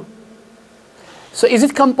you do? So is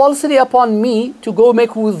it compulsory upon me to go make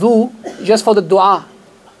wudu just for the dua?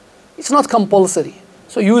 It's not compulsory.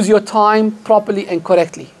 So use your time properly and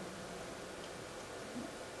correctly.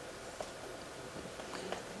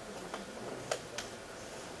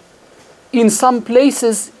 In some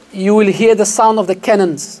places you will hear the sound of the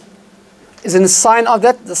cannons. Is in a sign of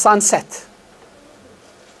that the sun set.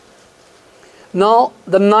 Now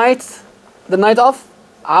the night of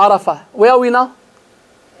Arafah. Where are we now?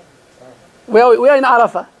 We are in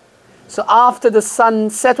Arafah. So after the sun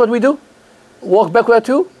set, what we do? Walk backward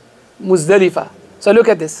to Muzdalifah. So look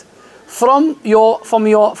at this. From your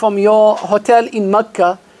hotel in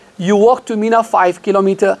Mecca, you walk to Mina 5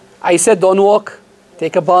 kilometers. I said don't walk,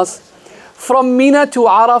 take a bus. From Mina to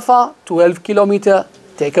Arafah, 12 kilometers,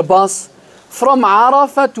 take a bus. From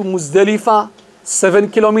Arafah to Muzdalifah, 7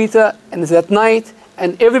 kilometers, and it's at night,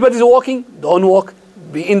 and everybody's walking, don't walk,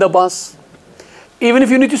 be in the bus. Even if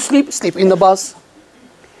you need to sleep, sleep in the bus.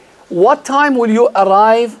 What time will you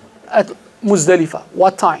arrive at Muzdalifah?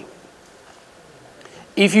 What time?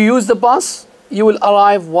 If you use the bus, you will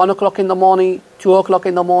arrive 1 o'clock in the morning, 2 o'clock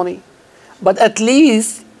in the morning. But at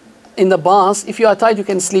least in the bus, if you are tired, you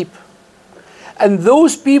can sleep. And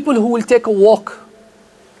those people who will take a walk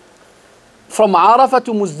from Arafah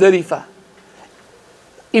to Muzdalifah,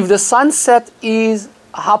 if the sunset is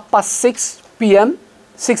 6:30 p.m.,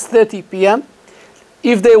 6:30 p.m.,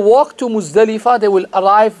 if they walk to Muzdalifah, they will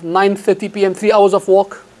arrive 9:30 p.m., 3 hours of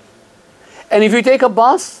walk. And if you take a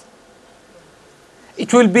bus,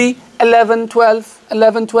 it will be 11,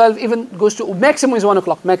 12, even goes to, maximum is 1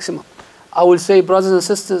 o'clock, maximum. I will say, brothers and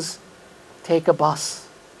sisters, take a bus.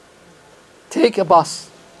 Take a bus.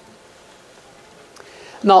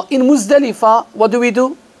 Now in Muzdalifah, what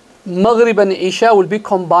do? Maghrib and Isha will be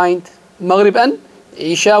combined. Maghrib and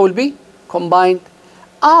Isha will be combined.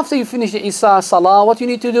 After you finish the Isha Salah, what you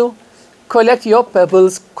need to do? Collect your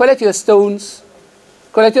pebbles, collect your stones.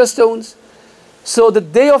 Collect your stones. So the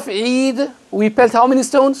day of Eid, we pelt how many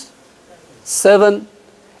stones? 7.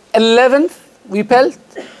 11th, we pelt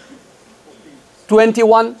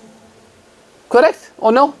 21. Correct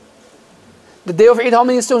or no? The day of Eid, how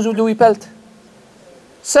many stones do we pelt?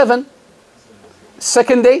 7.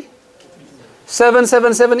 Second day, 7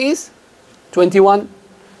 is 21.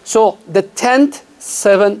 So the 10th,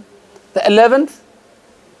 7. The 11th,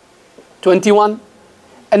 21.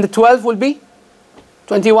 And the 12th will be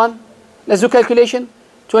 21. Let's do calculation.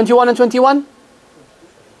 21 and 21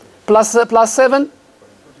 plus 7.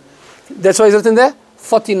 That's why it's written there.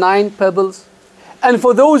 49 pebbles. And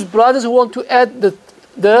for those brothers who want to add the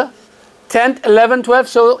 10th, 11th, 12th,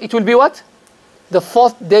 so it will be what? The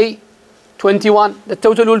 4th day, 21. The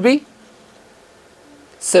total will be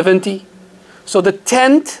 70. So the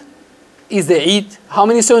 10th is the Eid. How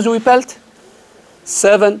many stones do we pelt?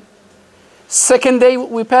 7. Second day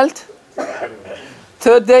we pelt.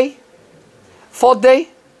 Third day. Fourth day.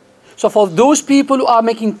 So for those people who are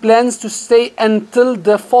making plans to stay until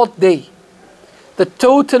the 4th day, the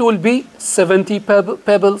total will be 70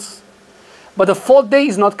 pebbles. But the 4th day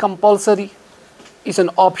is not compulsory. It's an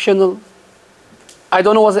optional. I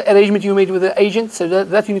don't know what's the arrangement you made with the agent, so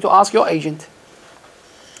that you need to ask your agent.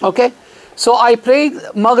 Okay? So I prayed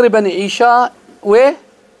Maghrib and Isha, where?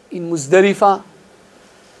 In Muzdalifah.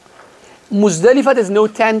 Muzdalifah, there's no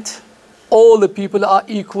tent. All the people are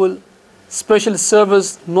equal. Special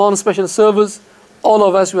service, non-special service, all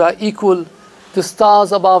of us, we are equal. The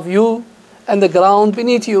stars above you and the ground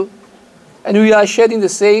beneath you. And we are shedding the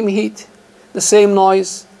same heat, the same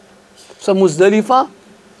noise. So Muzdalifah,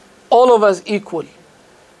 all of us equal.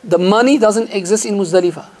 The money doesn't exist in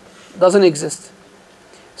Muzdalifah. Doesn't exist.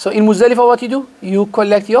 So in Muzdalifah, what you do? You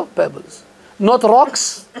collect your pebbles. Not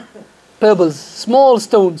rocks, pebbles. Small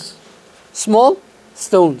stones. Small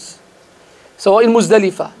stones. So in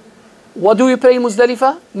Muzdalifah, what do we pray in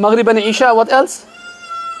Muzdalifah? Maghrib and Isha, what else?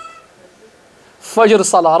 Fajr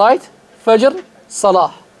Salah, right? Fajr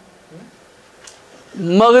Salah.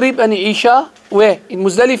 Maghrib and Isha, where? In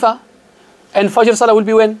Muzdalifah. And Fajr Salah will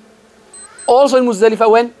be when? Also in Muzdalifah,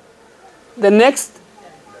 when? The next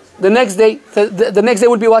day. The next day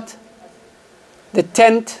will be what? The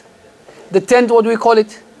 10th. The 10th, what do we call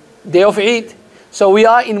it? Day of Eid. So we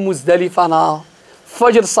are in Muzdalifah now.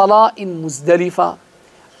 Fajr Salah in Muzdalifah.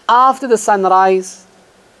 After the sunrise,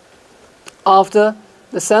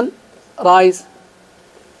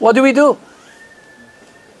 what do we do?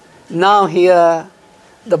 Now here,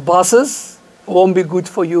 the buses won't be good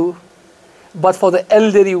for you. But for the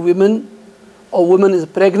elderly women, or woman is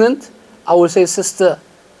pregnant, I will say, sister,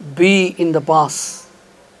 be in the bus.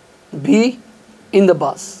 Be in the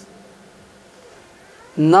bus.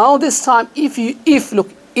 Now this time, if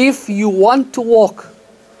you want to walk,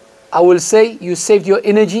 I will say you saved your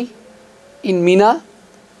energy in Mina,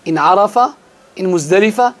 in Arafah, in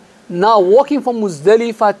Muzdalifah. Now walking from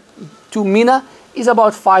Muzdalifah to Mina is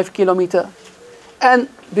about 5 kilometers. And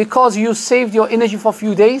because you saved your energy for a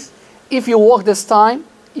few days, if you walk this time,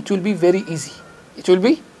 it will be very easy. It will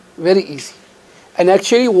be very easy. And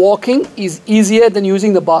actually walking is easier than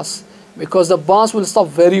using the bus, because the bus will stop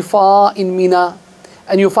very far in Mina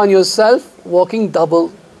and you find yourself walking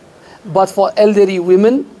double. But for elderly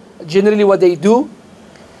women, generally what they do,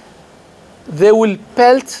 they will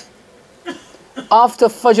pelt after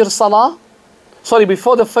Fajr Salah,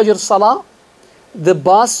 before the Fajr Salah, the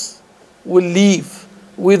bus will leave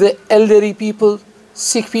with the elderly people,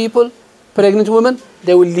 sick people, pregnant women.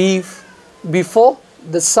 They will leave before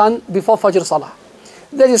Fajr Salah.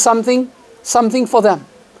 That is something for them.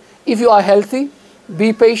 If you are healthy,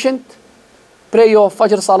 be patient, pray your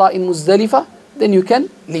Fajr Salah in Muzdalifah, then you can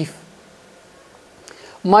leave.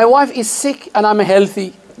 My wife is sick and I'm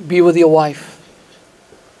healthy, be with your wife.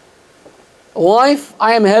 Wife,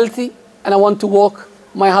 I am healthy and I want to walk,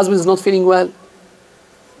 my husband is not feeling well,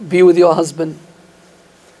 be with your husband.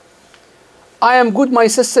 I am good, my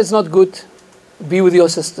sister is not good, be with your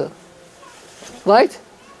sister. Right?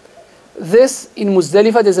 This, in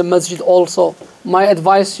Muzdalifah, there's a masjid also. My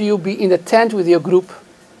advice to you, be in the tent with your group.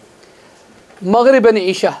 Maghrib and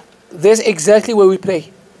Isha, that's exactly where we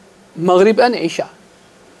pray. Maghrib and Isha.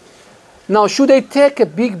 Now, should I take a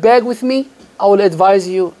big bag with me? I will advise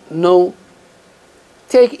you, no.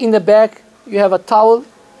 Take in the bag, you have a towel,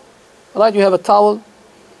 right? You have a towel,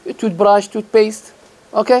 a toothbrush, toothpaste,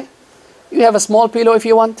 okay? You have a small pillow if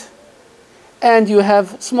you want. And you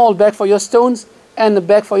have small bag for your stones and a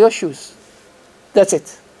bag for your shoes. That's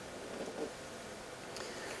it.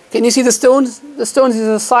 Can you see the stones? The stones is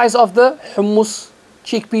the size of the hummus,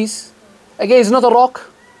 chickpeas. Again, it's not a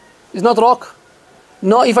rock. It's not rock.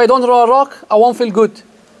 No, if I don't throw a rock, I won't feel good.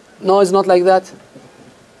 No, it's not like that.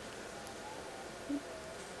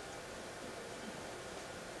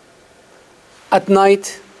 At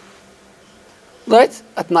night, right?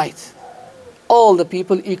 At night, all the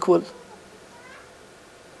people equal.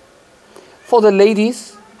 For the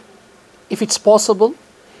ladies, if it's possible,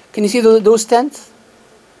 can you see those tents?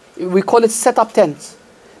 We call it set-up tents.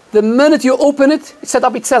 The minute you open it, it set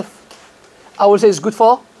up itself. I will say it's good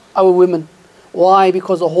for our women. Why?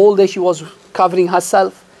 Because the whole day she was covering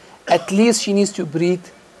herself. At least she needs to breathe.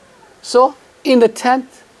 So in the tent,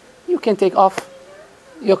 you can take off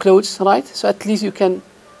your clothes, right? So at least you can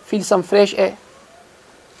feel some fresh air.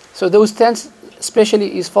 So those tents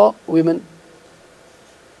especially is for women.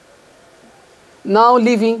 Now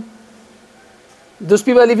leaving. Those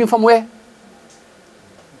people are leaving from where?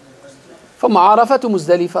 From Arafah to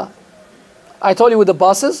Muzdalifah. I told you with the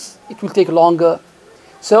buses, it will take longer.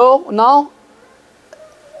 So now,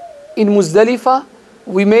 in Muzdalifah,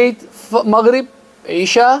 we made Maghrib,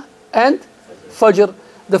 Isha, and Fajr.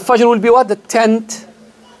 The Fajr will be what? The 10th.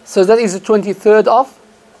 So that is the 23rd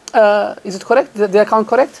of, is it correct? Did I count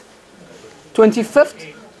correct?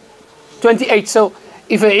 25th? 28th. So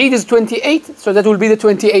if Eid is 28th, so that will be the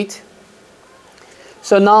 28th.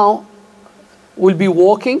 So now, we'll be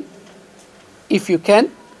walking, if you can.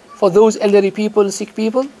 For those elderly people, sick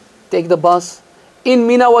people, take the bus. In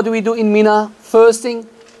Mina, what do we do in Mina? First thing,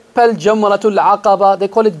 Pel Jamratul Aqaba. They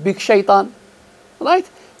call it Big Shaitan. Right?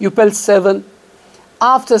 You pel 7.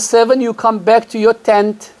 After 7, you come back to your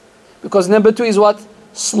tent. Because number 2 is what?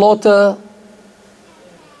 Slaughter.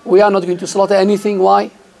 We are not going to slaughter anything.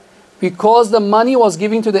 Why? Because the money was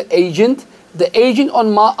given to the agent. The agent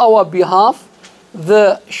on our behalf,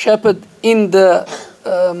 the shepherd in the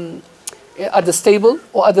at the stable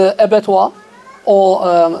or at the abattoir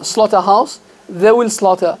or slaughterhouse, they will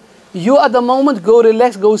slaughter. You at the moment go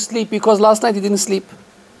relax, go sleep, because last night you didn't sleep.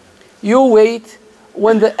 You wait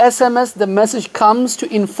when the SMS, the message comes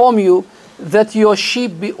to inform you that your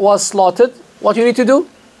sheep was slaughtered. What you need to do?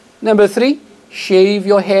 Number 3, shave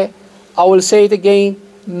your hair. I will say it again.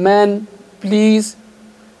 Men, please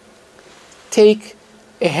take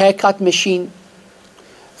a haircut machine.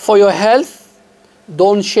 For your health,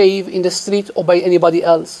 don't shave in the street or by anybody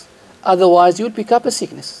else. Otherwise, you'll pick up a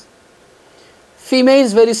sickness.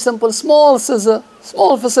 Females, very simple. Small scissor.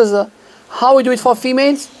 Small for scissor. How we do it for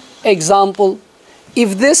females? Example.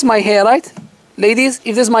 If this my hair, right? Ladies,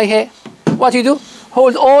 if this is my hair, what you do?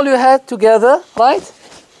 Hold all your hair together, right?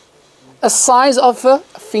 A size of a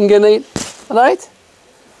fingernail, right?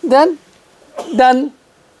 Then, done.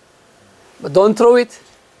 But don't throw it.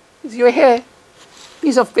 It's your hair.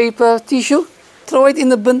 piece of paper, tissue, throw it in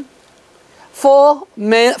the bin. For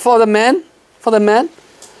the man,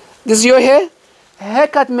 this is your hair.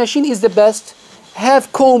 Haircut machine is the best.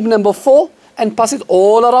 Have comb number 4 and pass it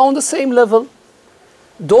all around the same level.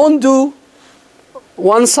 Don't do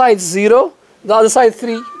one side 0, the other side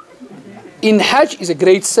 3. In Hajj is a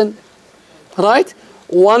great sin, right?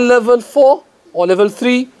 One level 4 or level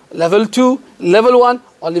 3, level 2, level 1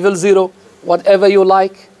 or level 0, whatever you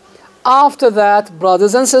like. After that,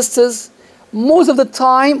 brothers and sisters, most of the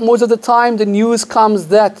time the news comes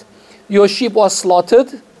that your sheep was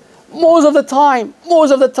slaughtered. Most of the time,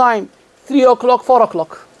 3 o'clock, 4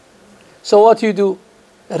 o'clock. So what you do?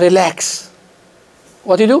 Relax.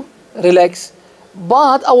 What you do? Relax.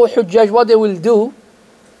 But our Hujjaj, what they will do,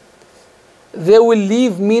 they will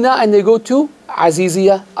leave Mina and they go to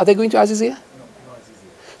Aziziyah. Are they going to Aziziyah? No,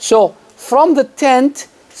 Aziziyah. So from the tent,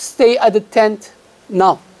 stay at the tent.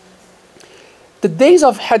 Now, the days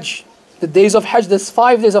of Hajj, there's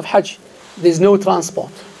 5 days of Hajj, there's no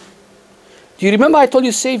transport. Do you remember I told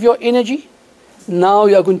you save your energy? Now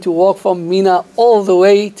you are going to walk from Mina all the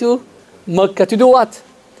way to Mecca to do what?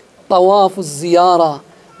 Tawaf al-Ziyarah,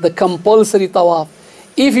 the compulsory tawaf.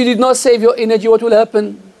 If you did not save your energy, what will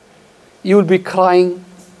happen? You will be crying.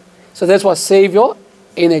 So that's why save your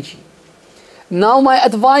energy. Now my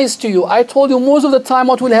advice to you, I told you most of the time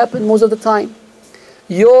what will happen, most of the time.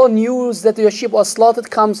 Your news that your sheep was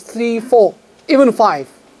slaughtered comes 3, 4, even 5.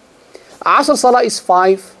 Asr Salah is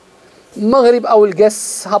 5. Maghrib, I will guess,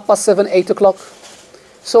 7:30, 8 o'clock.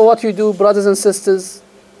 So what you do, brothers and sisters,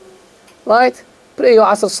 right? Pray your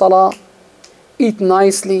Asr Salah, eat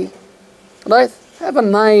nicely, right? Have a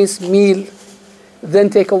nice meal, then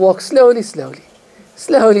take a walk slowly,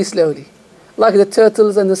 like the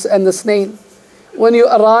turtles and the snail. When you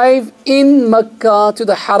arrive in Mecca to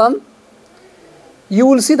the Haram, you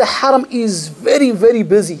will see the Haram is very, very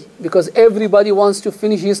busy because everybody wants to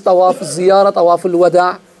finish his Tawaf Ziyarah, Tawaf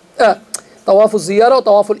al-Wada', Tawaf al-Ziyarah or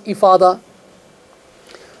Tawaf al-Ifada.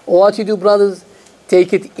 What you do, brothers?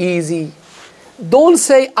 Take it easy. Don't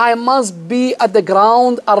say, I must be at the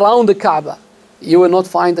ground around the Kaaba. You will not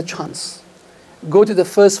find a chance. Go to the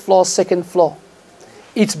first floor, second floor.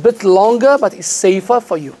 It's a bit longer, but it's safer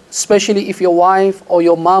for you, especially if your wife or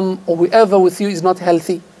your mom or whoever with you is not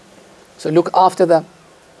healthy. So look after them.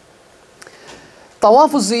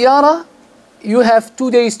 Tawaf al-Ziyarah, you have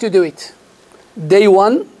 2 days to do it. Day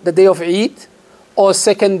 1, the day of Eid, or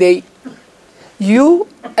second day. You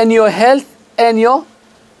and your health and your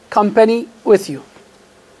company with you.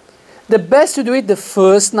 The best to do it the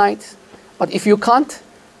first night, but if you can't,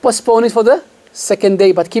 postpone it for the second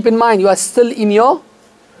day. But keep in mind, you are still in your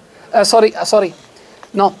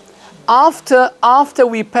no, after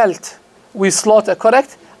we pelt, we slaughter,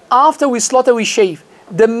 correct? After we slaughter, we shave.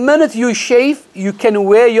 The minute you shave, you can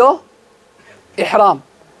wear your ihram.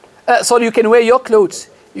 You can wear your clothes.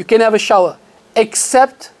 You can have a shower.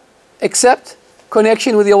 Except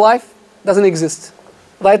connection with your wife doesn't exist.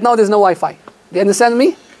 Right now, there's no Wi-Fi. Do you understand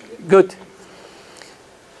me? Good.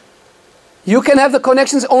 You can have the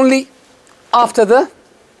connections only after the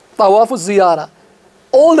Tawaf al-Ziyarah.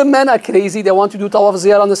 All the men are crazy. They want to do Tawaf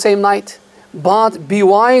al-Ziyarah on the same night. But be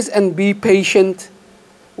wise and be patient.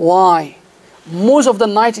 Why? Most of the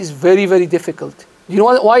night is very, very difficult. You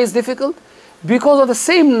know why it's difficult? Because of the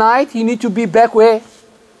same night, you need to be back where?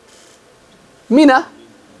 Mina.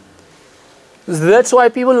 That's why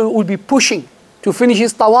people will be pushing to finish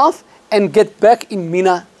his tawaf and get back in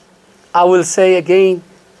Mina. I will say again,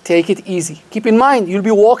 take it easy. Keep in mind, you'll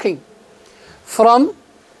be walking from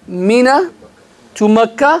Mina to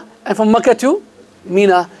Mecca and from Mecca to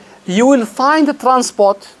Mina. You will find the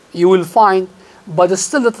transport, but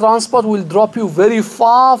still the transport will drop you very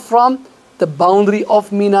far from the boundary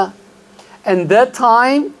of Mina. And that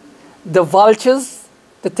time, the vultures,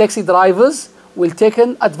 the taxi drivers, will take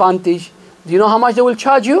an advantage. Do you know how much they will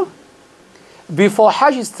charge you? Before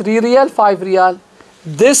Hajj is 3 riyal, 5 riyal.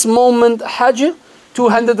 This moment, Hajj,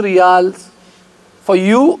 200 riyals for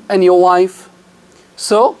you and your wife.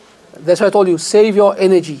 So, that's why I told you, save your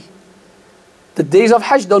energy. The days of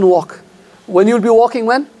Hajj, don't walk. When you'll be walking,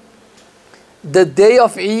 when? The day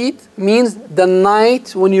of Eid means the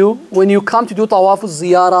night when you come to do Tawaf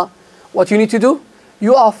al-Ziyarah. What you need to do?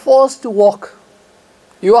 You are forced to walk.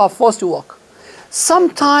 You are forced to walk.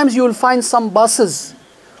 Sometimes you will find some buses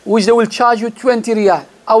which they will charge you 20 riyal.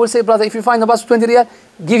 I will say, brother, if you find a bus 20 riyal,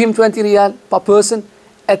 give him 20 riyal per person.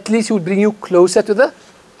 At least he will bring you closer to the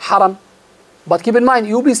Haram. But keep in mind,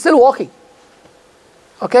 you'll be still walking.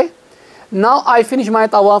 Okay? Now I finish my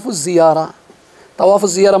Tawaf al-Ziyarah. Tawaf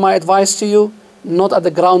al-Ziyarah, my advice to you, not at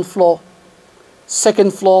the ground floor.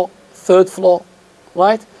 Second floor, third floor,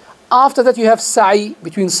 right? After that you have sa'i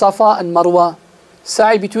between Safa and Marwa.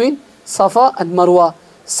 Sa'i between Safa and Marwa.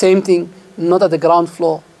 Same thing, not at the ground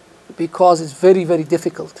floor, because it's very, very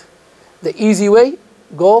difficult. The easy way,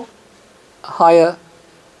 go higher.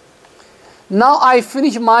 Now I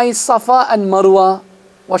finish my Safa and Marwa.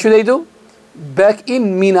 What should I do? Back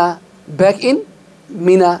in Mina. Back in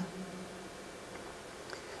Mina.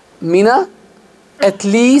 Mina, at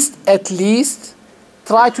least,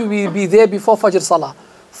 try to be there before Fajr Salah.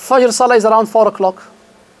 Fajr Salah is around 4 o'clock.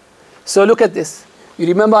 So look at this. You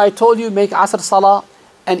remember I told you, make Asr Salah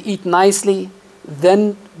and eat nicely,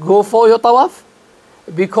 then go for your tawaf?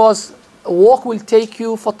 Because a walk will take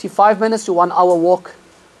you 45 minutes to 1 hour walk.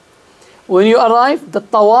 When you arrive, the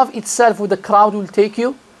tawaf itself with the crowd will take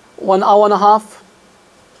you 1 hour and a half.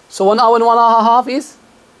 So 1 hour and 1.5 is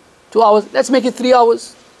 2 hours. Let's make it 3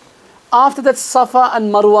 hours. After that, Safa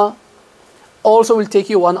and Marwa also will take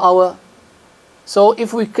you 1 hour. So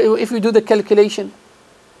if we do the calculation,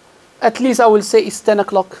 at least I will say it's 10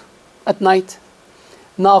 o'clock at night.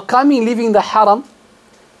 Now leaving the haram,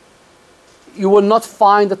 you will not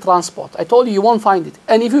find the transport. I told you, you won't find it.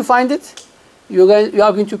 And if you find it, you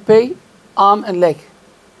are going to pay arm and leg.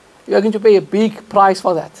 You are going to pay a big price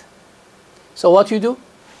for that. So what you do?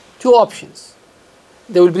 2 options.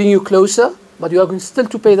 They will bring you closer, but you are going still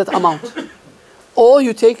to pay that amount. Or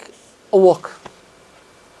you take a walk.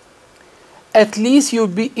 At least you'll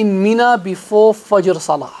be in Mina before Fajr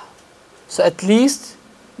Salah. So at least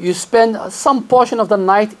you spend some portion of the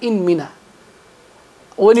night in Mina.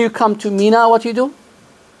 When you come to Mina, what you do?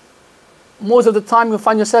 Most of the time you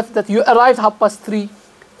find yourself that you arrived 3:30,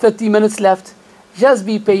 30 minutes left. Just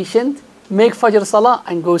be patient, make Fajr Salah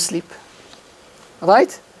and go sleep.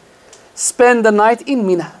 Right? Spend the night in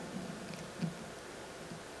Mina.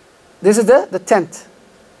 This is the tent.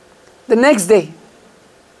 The next day.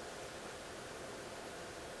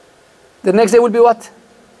 The next day will be what?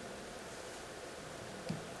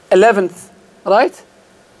 11th, right?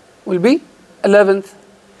 Will be 11th.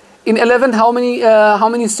 In 11th, how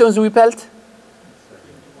many stones do we pelt?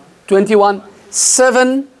 21.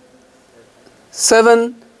 7.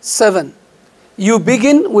 You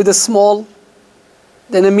begin with a small,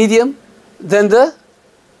 then a medium, then the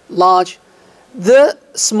large. The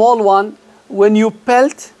small one, when you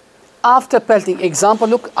pelt, after pelting, example,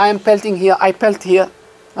 look, I am pelting here, I pelt here,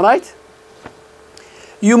 right?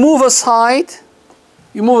 You move aside,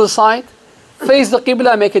 face the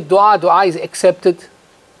Qibla, make a dua, dua is accepted.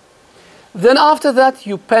 Then after that,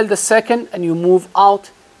 you pelt the second and you move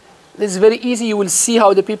out. This is very easy, you will see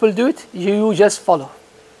how the people do it. You just follow,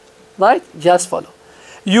 right? Just follow.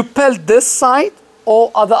 You pelt this side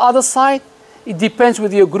or the other side, it depends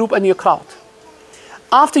with your group and your crowd.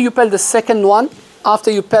 After you pelt the second one,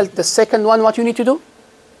 what you need to do?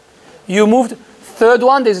 You moved, third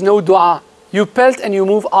one, there's no dua. You pelt and you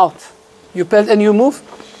move out. You pelt and you move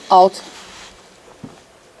out.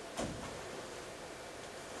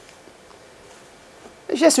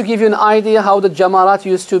 Just to give you an idea how the Jamarat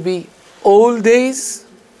used to be. Old days,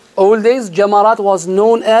 Jamarat was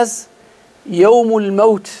known as Yawmul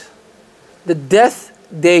Maut, the death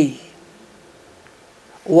day.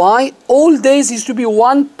 Why? Old days used to be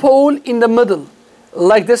one pole in the middle,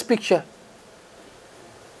 like this picture.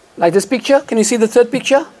 Like this picture. Can you see the third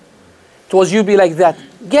picture? It was usually like that.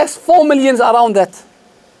 Guess 4 million around that.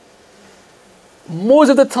 Most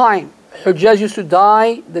of the time, Hujjaj used to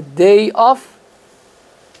die the day of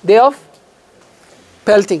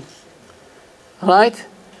pelting. Right?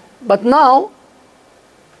 But now,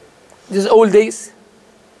 this is old days.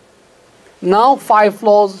 Now 5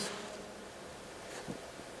 floors.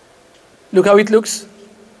 Look how it looks.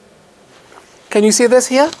 Can you see this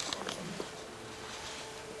here?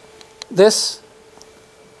 This.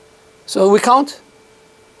 So we count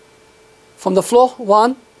from the floor.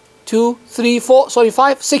 1, 2, 3, 4, sorry,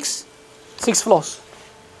 5, 6. 6 floors.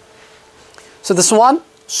 So this one,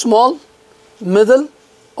 small, middle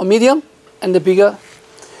or medium, and the bigger.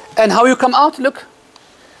 And how you come out, look.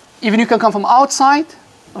 Even you can come from outside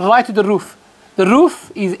right to the roof. The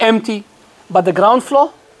roof is empty, but the ground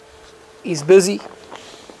floor is busy.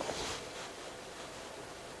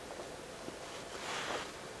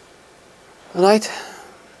 Right?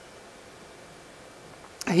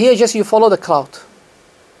 Here just you follow the crowd.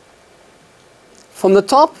 From the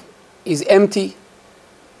top is empty.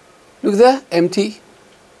 Look there, empty.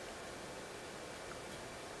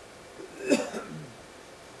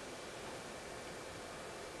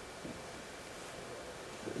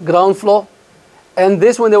 Ground floor. And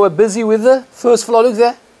this when they were busy with the first floor, look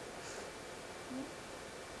there.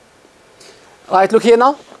 Right, look here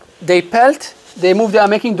now. They pelt, they move, they are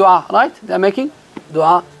making dua, right? They are making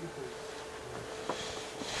Dua.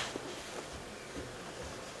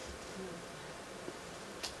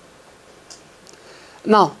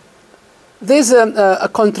 Now, there's a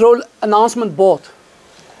control announcement board.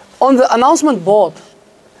 On the announcement board,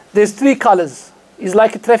 there's 3 colors. It's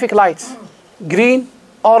like traffic lights: green,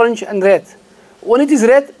 orange, and red. When it is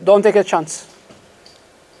red, don't take a chance.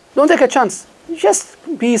 Don't take a chance. Just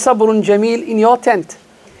be sabrun jameel in your tent.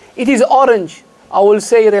 It is orange, I will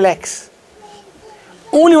say relax.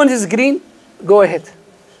 Only when it is green, go ahead.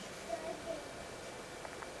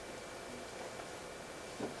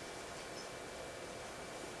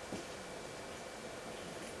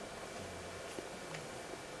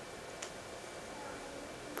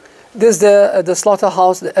 This is the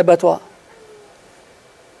slaughterhouse, the abattoir.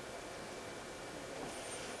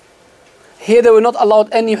 Here they were not allowed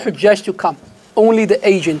any hujjaj to come, only the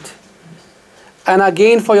agent. And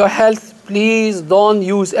again, for your health, please don't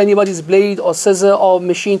use anybody's blade or scissor or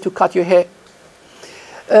machine to cut your hair.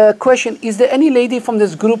 Question, is there any lady from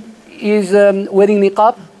this group is wearing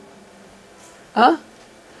niqab? Huh?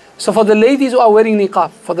 So for the ladies who are wearing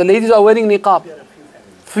niqab,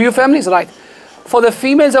 few families, right. For the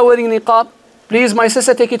females who are wearing niqab, please, my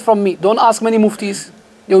sister, take it from me. Don't ask many muftis.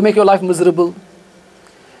 They will make your life miserable.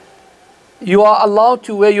 You are allowed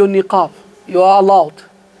to wear your niqab. You are allowed.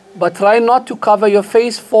 But try not to cover your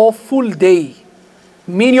face for full day.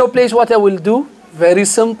 Me in your place, what I will do, very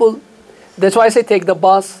simple. That's why I say take the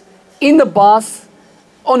bus. In the bus,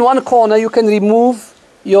 on one corner, you can remove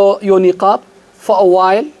your niqab for a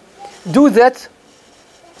while. Do that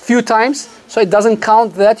few times, so it doesn't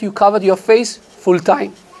count that you covered your face full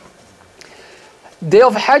time. Day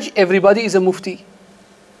of Hajj, everybody is a mufti.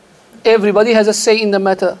 Everybody has a say in the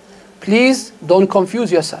matter. Please don't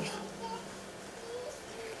confuse yourself.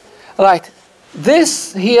 Right,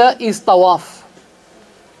 this here is tawaf.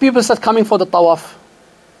 People start coming for the tawaf.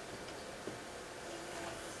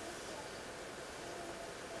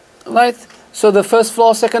 Right, so the first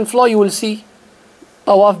floor, second floor, you will see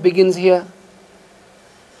tawaf begins here.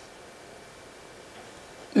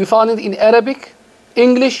 You found it in Arabic,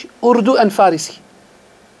 English, Urdu, and Farsi.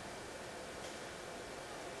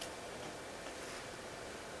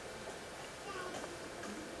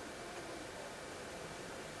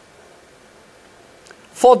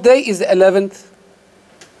 Fourth day is the 11th.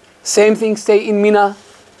 Same thing, stay in Mina.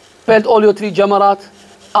 Pelt all your 3 jamarat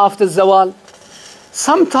after Zawal.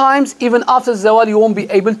 Sometimes even after Zawal you won't be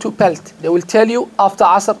able to pelt. They will tell you after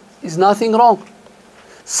Asr is nothing wrong.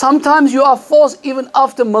 Sometimes you are forced even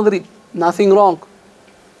after Maghrib. Nothing wrong.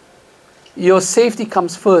 Your safety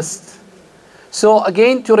comes first. So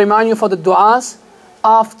again, to remind you for the du'as,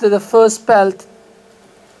 after the first pelt,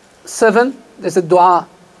 7, there's a du'a.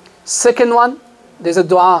 Second one, there's a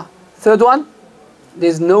dua. Third one,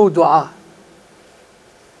 there's no dua.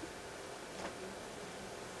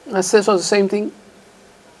 I say so the same thing.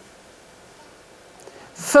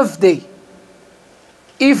 5th day,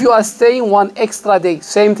 if you are staying 1 extra day,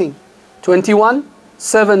 same thing. 21,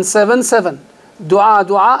 7, 7, 7. Dua,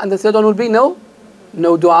 dua, and the third one will be no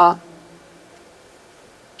dua.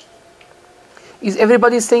 Is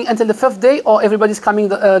everybody staying until the 5th day, or everybody's coming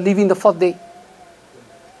leaving the 4th day?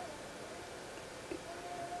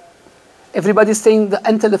 Everybody is staying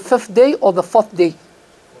until the 5th day or the 4th day?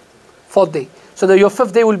 4th day. So your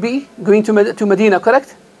 5th day will be going to Medina,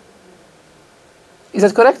 correct? Is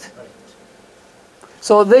that correct? Right.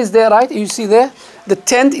 So there is there, right? You see there. The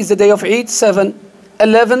 10th is the day of Eid, 7.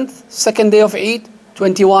 11th, second day of Eid,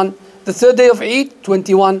 21. The 3rd day of Eid,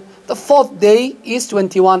 21. The 4th day is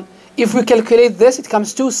 21. If we calculate this, it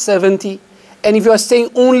comes to 70. And if you are staying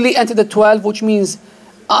only until the 12th, which means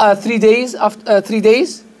 3 days, after 3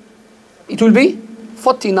 days, it will be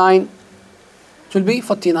 49. It will be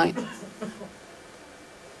 49.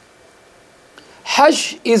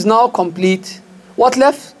 Hajj is now complete. What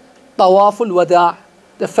left? Tawaful wada',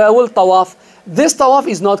 the farewell tawaf. This tawaf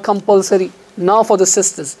is not compulsory. Now for the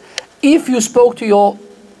sisters. If you spoke to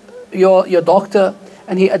your doctor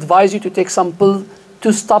and he advised you to take some pill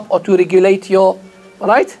to stop or to regulate your,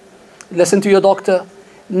 right? Listen to your doctor.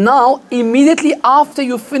 Now, immediately after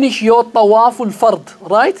you finish your tawaful fard,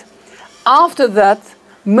 right? After that,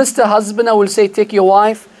 Mr. Husband, I will say, take your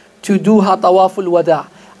wife to do her tawaful wada'.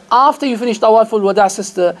 After you finish tawaful wada',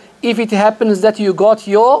 sister, if it happens that you got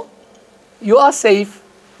you are safe.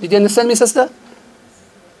 Did you understand me, sister?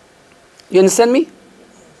 You understand me?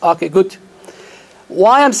 Okay, good.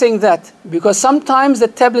 Why I'm saying that? Because sometimes the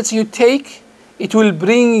tablets you take, it will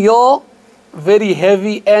bring you very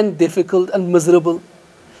heavy and difficult and miserable.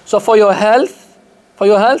 So for your health,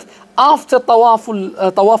 after tawaful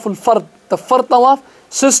fard, the fard tawaf,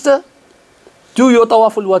 sister, Do your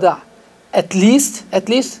tawaful wada. At least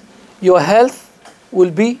your health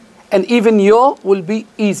will be, and even your will be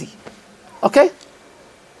easy. Okay?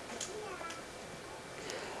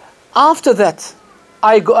 After that,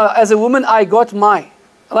 as a woman, I got my.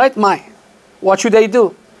 What should I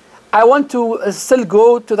do? I want to still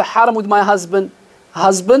go to the haram with my husband.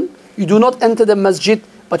 Husband, you do not enter the masjid,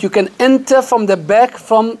 but you can enter from the back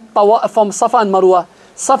from Safa and Marwa.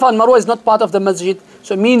 Safa and Marwa is not part of the masjid.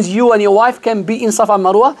 So it means you and your wife can be in Safa and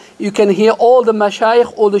Marwa. You can hear all the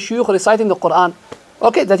mashayikh, all the shuyukh reciting the Quran.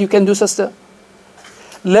 Okay, that you can do, sister.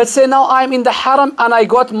 Let's say now I'm in the haram and I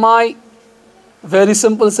got my. Very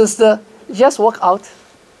simple, sister. Just walk out.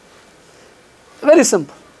 Very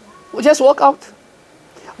simple. Just walk out.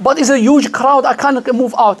 But it's a huge crowd. I can't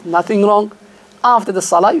move out. Nothing wrong. After the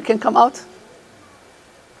salah, you can come out.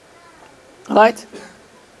 Right?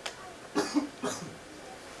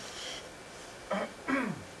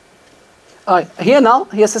 Alright.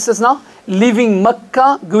 Here sisters now, leaving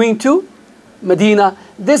Mecca, going to Medina.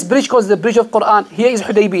 This bridge called the Bridge of Quran. Here is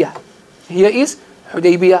Hudaybiyah. Here is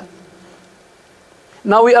Hudaybiyah.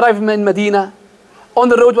 Now we arrive in Medina. On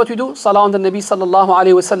the road, what we do? Salah on the Nabi sallallahu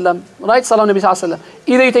alayhi wa sallam. Right? Salah on the Nabi sallallahu alayhi wa sallam.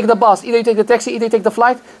 Either you take the bus, either you take the taxi, either you take the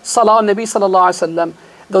flight. Salah on the Nabi sallallahu alayhi wa sallam.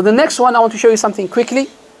 Though the next one, I want to show you something quickly.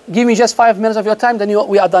 Give me just 5 minutes of your time, then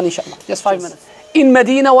we are done, inshallah. Just 5 minutes. In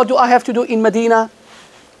Medina, what do I have to do in Medina?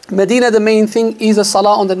 Medina, the main thing is a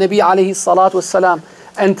salah on the Nabi alayhi salatu wasalam.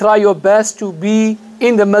 And try your best to be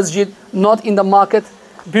in the masjid, not in the market.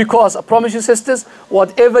 Because I promise you, sisters,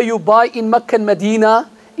 whatever you buy in Mecca and Medina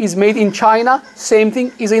is made in China. Same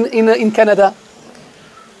thing is in Canada.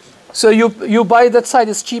 So you buy that side,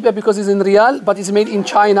 it's cheaper because it's in Riyal, but it's made in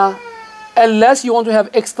China. Unless you want to have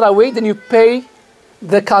extra weight, then you pay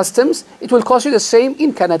the customs. It will cost you the same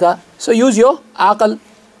in Canada. So use your aql.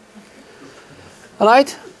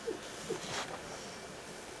 Right?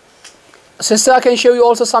 Sister, I can show you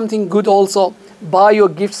also something good also. Buy your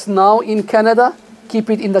gifts now in Canada. Keep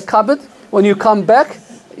it in the cupboard. When you come back,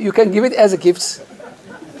 you can give it as a gift.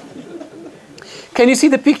 Can you see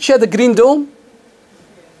the picture, the green dome?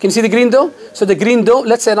 Can you see the green dome? So the green dome,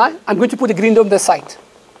 let's say I'm going to put the green dome this side.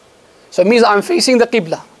 So it means I'm facing the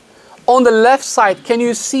Qibla. On the left side, can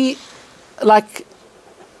you see like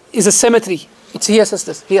is a cemetery? It's here,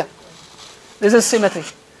 sisters, here. This is cemetery.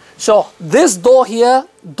 So this door here,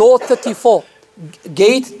 door 34,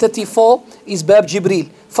 gate 34 is Bab Jibril.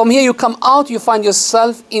 From here you come out, you find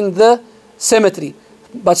yourself in the cemetery.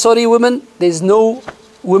 But sorry women, there's no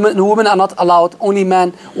women are not allowed, only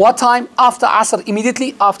men. What time? After Asr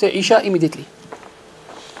immediately, after Isha immediately.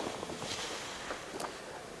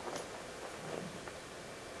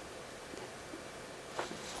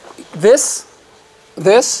 This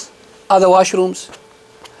are the washrooms.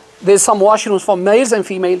 There's some washrooms for males and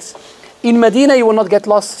females. In Medina, you will not get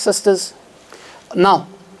lost, sisters. Now,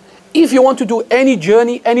 if you want to do any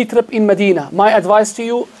journey, any trip in Medina, my advice to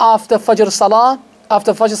you, after Fajr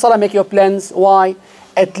Salah, make your plans. Why?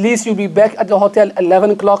 At least you'll be back at the hotel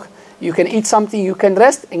 11 o'clock. You can eat something, you can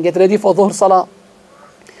rest and get ready for Dhuhr Salah.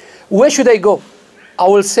 Where should I go? I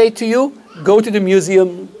will say to you, go to the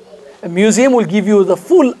museum. A museum will give you the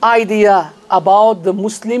full idea about the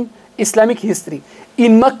Muslim Islamic history.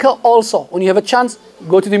 In Mecca also, when you have a chance,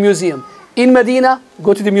 go to the museum. In Medina,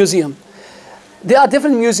 go to the museum. There are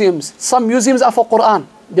different museums. Some museums are for Quran.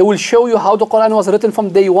 They will show you how the Quran was written from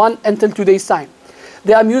day one until today's time.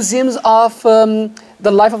 There are museums of the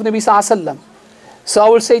life of Nabi Sallallahu Alaihi Wasallam. So I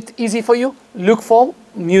will say it easy for you. Look for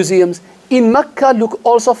museums. In Mecca, look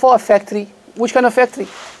also for a factory. Which kind of factory?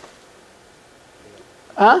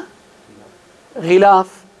 Ghilaf.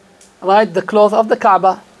 Right? The cloth of the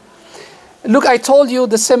Kaaba. Look, I told you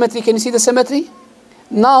the cemetery. Can you see the cemetery?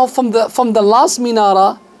 Now from the last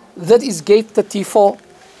minara, that is gate 34.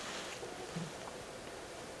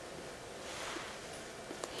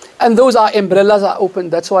 And those are umbrellas are open.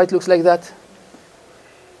 That's why it looks like that.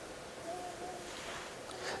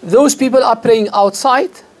 Those people are praying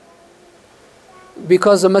outside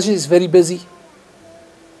because the masjid is very busy.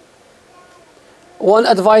 One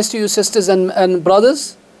advice to you sisters and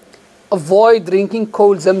brothers, avoid drinking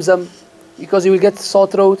cold Zamzam because you will get sore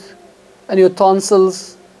throat and your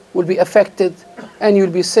tonsils will be affected and you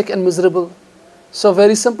will be sick and miserable. So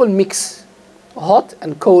very simple, mix hot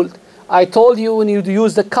and cold. I told you when you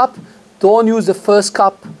use the cup, don't use the first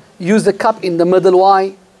cup, use the cup in the middle.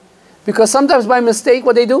 Why? Because sometimes by mistake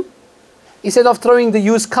what they do, instead of throwing the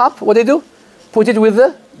used cup, what they do? Put it with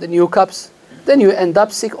the new cups. Then you end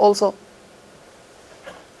up sick also.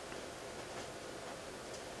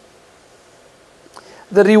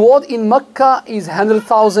 The reward in Mecca is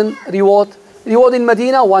 100,000 reward. Reward in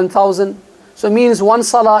Medina, 1,000. So it means one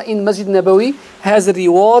salah in Masjid Nabawi has a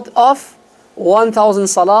reward of 1,000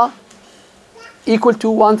 salah, equal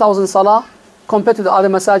to 1,000 salah compared to the other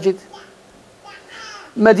masajid.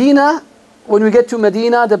 Medina, when we get to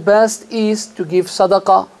Medina, the best is to give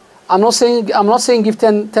sadaqah. I'm not saying give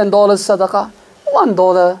 $10 sadaqah,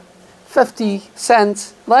 $1, 50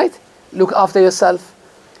 cents, right? Look after yourself.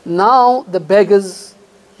 Now the beggars,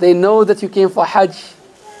 they know that you came for Hajj.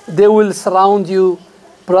 They will surround you.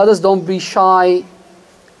 Brothers, don't be shy.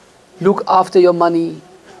 Look after your money.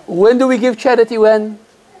 When do we give charity? When?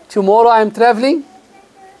 Tomorrow I am traveling.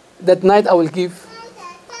 That night I will give.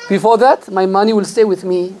 Before that, my money will stay with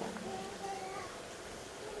me.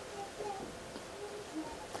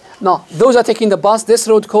 Now, those are taking the bus. This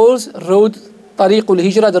road calls Road Tariqul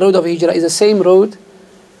Hijrah, the road of Hijrah, is the same road.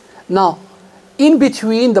 Now, in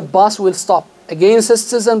between, the bus will stop. Again,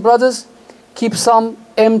 sisters and brothers, keep some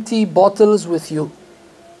empty bottles with you,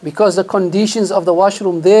 because the conditions of the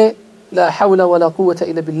washroom there, la hawla wa la quwwata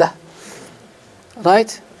illa billah.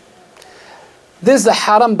 Right? This is the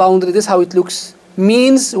haram boundary. This is how it looks.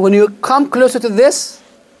 Means when you come closer to this,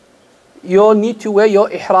 you need to wear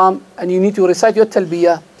your ihram and you need to recite your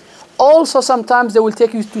talbiyah. Also, sometimes they will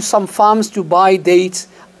take you to some farms to buy dates.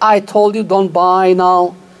 I told you, don't buy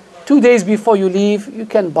now. 2 days before you leave, you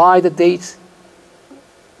can buy the dates.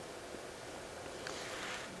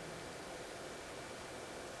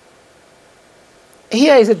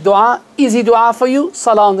 Here is a dua, easy dua for you.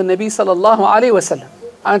 Salah on the Nabi sallallahu alayhi wa sallam.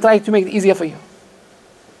 I'm trying to make it easier for you.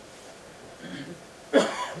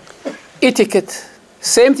 Etiquette.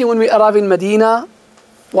 Same thing when we arrive in Medina.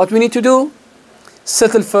 What we need to do?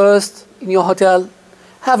 Settle first in your hotel.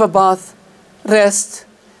 Have a bath. Rest.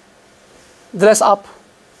 Dress up.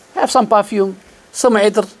 Have some perfume. Some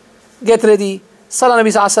idr. Get ready. Salah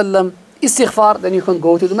Nabi sallallahu alayhi wa sallam. Istighfar. Then you can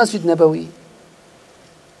go to the Masjid Nabawi.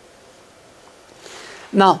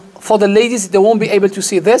 Now, for the ladies, they won't be able to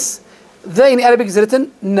see this. There in Arabic is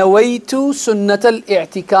written, Nawaitu sunnat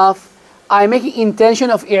al-i'tikaf. I'm making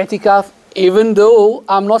intention of i'tikaf, even though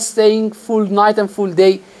I'm not staying full night and full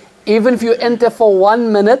day. Even if you enter for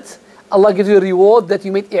 1 minute, Allah gives you a reward that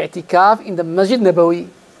you made i'tikaf in the Masjid Nabawi.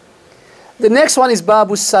 The next one is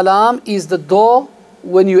Babu Salam, is the door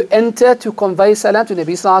when you enter to convey salam to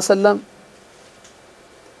Nabi sallallahu alaihi wasallam.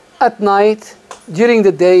 At night, during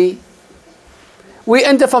the day, we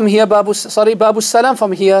enter from here, Babu Salam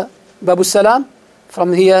from here. Babu Salam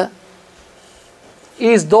from here.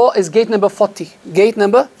 His door is gate number 40. Gate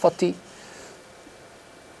number 40.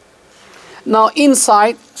 Now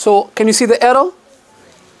inside, so can you see the arrow?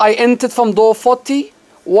 I entered from door 40.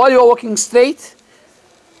 While you are walking straight,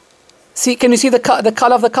 see, can you see the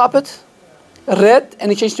color of the carpet? Red,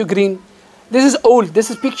 and it changed to green. This is old.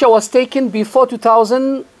 This picture was taken before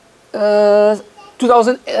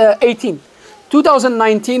 2018.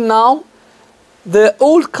 2019 now, the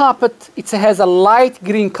old carpet, it has a light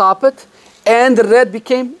green carpet, and the red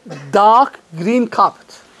became dark green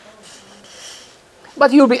carpet.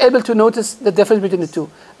 But you'll be able to notice the difference between the two.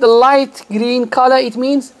 The light green color, it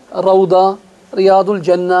means Rawda, Riyadul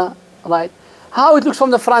Jannah, right? How it looks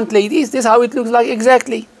from the front, ladies, this is how it looks like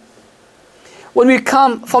exactly. When we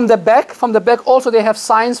come from the back also they have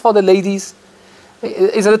signs for the ladies.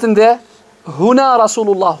 Is written there, Huna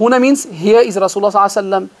Rasulullah. Huna means here is Rasulullah sallallahu alaihi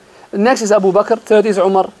wasallam. Next is Abu Bakr, third is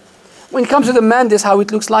Umar. When it comes to the man, this is how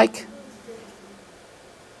it looks like.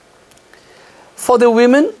 For the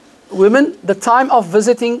women, the time of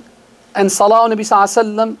visiting and Salah on Nabi sallallahu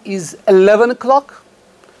alaihi wasallam is 11 o'clock,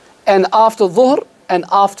 and after Dhuhr and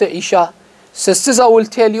after Isha. Sisters, I will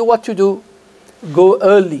tell you what to do. Go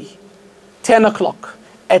early, 10 o'clock.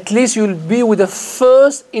 At least you'll be with the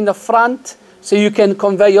first in the front, so you can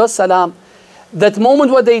convey your salam. That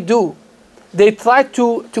moment what they do, they try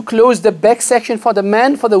to close the back section for the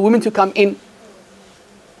men, for the women to come in.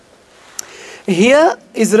 Here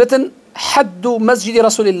is written, Haddu Masjid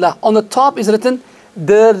Rasulillah. On the top is written,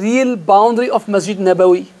 the real boundary of Masjid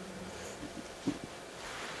Nabawi.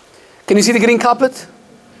 Can you see the green carpet?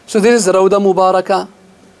 So this is Rawda Mubarakah,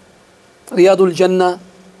 Riyadul Jannah.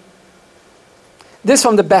 This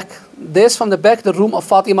from the back. This from the back, the room of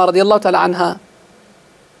Fatima radiallahu ta'ala anha.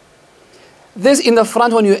 This in the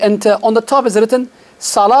front when you enter. On the top is written,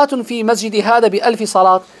 Salatun fi masjidi hada bi alfi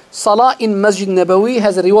salat. Salah in Masjid Nabawi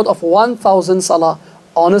has a reward of 1,000 salah.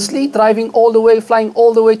 Honestly, driving all the way, flying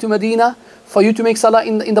all the way to Medina for you to make salah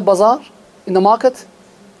in the bazaar, in the market?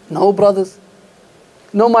 No, brothers.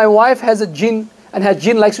 No, my wife has a jinn, and her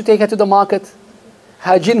jinn likes to take her to the market.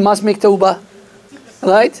 Her jinn must make tawbah.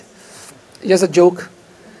 Right? Just a joke.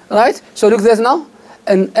 Right? So look there now.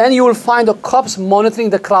 And you will find the cops monitoring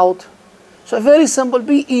the crowd. So very simple,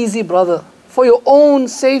 be easy, brother. for your own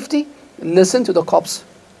safety, listen to the cops.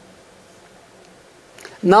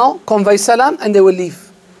 Now convey salam and they will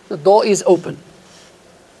leave. The door is open.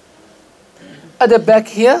 At the back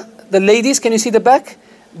here, the ladies, can you see the back?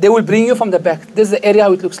 They will bring you from the back. This is the area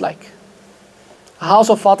how it looks like. House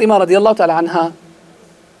of Fatima radiallahu ta'ala anha.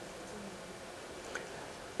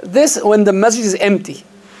 This, when the masjid is empty,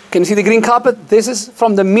 can you see the green carpet? This is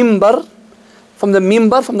from the mimbar, from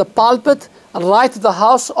the pulpit, right to the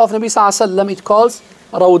house of Nabi sallallahu alaihi wasallam. It calls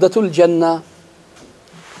Rawdatul Jannah.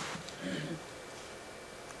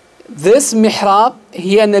 This mihrab,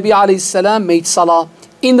 here Nabi alayhi salam made salah.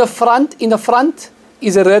 In the front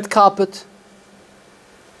is a red carpet.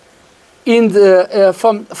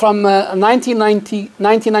 From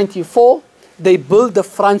 1994, they built the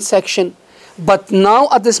front section. But now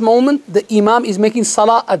at this moment, the imam is making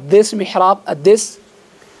salah at this mihrab, at this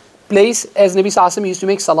place, as Nabi sallallahu alaihi wasallam used to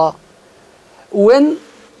make salah. When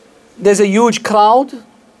there's a huge crowd,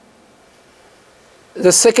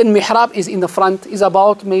 the second mihrab is in the front, is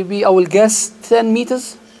about maybe, I will guess, 10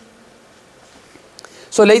 meters.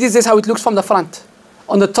 So ladies, this is how it looks from the front.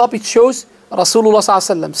 On the top it shows Rasulullah sallallahu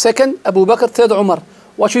alaihi wasallam. Second, Abu Bakr. Third, Umar.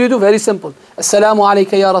 What should you do? Very simple. Assalamu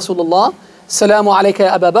alayka ya Rasulullah. Assalamu alayka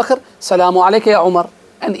ya Abu Bakr. Assalamu alayka ya Umar.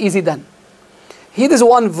 And easy done. Here there's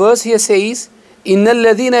one verse here says, إِنَّ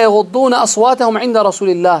الَّذِينَ يَغُضُّونَ أَصْوَاتَهُمْ عِنْدَ رَسُولِ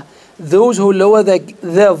اللَّهِ. Those who lower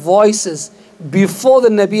their voices before the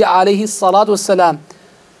Nabi alayhi salatu wasalam.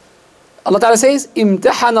 Allah Ta'ala says,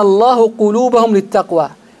 امتحن الله قلوبهم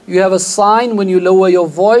للتقوى. You have a sign when you lower your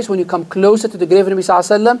voice, when you come closer to the grave of Nabi sallallahu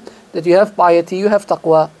alaihi wasallam, that you have piety, you have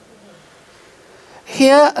taqwa.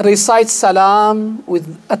 Here recite salam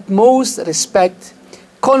with utmost respect.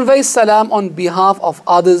 Convey salam on behalf of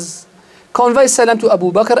others. Convey salam to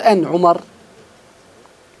Abu Bakr and Umar.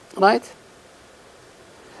 Right?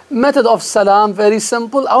 Method of salam, very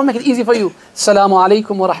simple. I will make it easy for you. Assalamu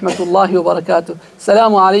alaikum wa rahmatullahi wa barakatuh.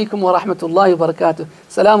 Assalamu alaikum wa rahmatullahi wa barakatuh.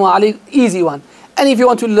 Assalamu alaikum. Easy one. And if you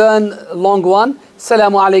want to learn a long one,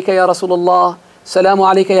 Assalamu alayka ya Rasulullah. Assalamu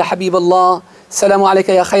alayka ya Habiballah. Assalamu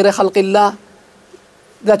alayka ya khayra khalqillah.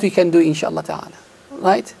 That we can do inshallah ta'ala.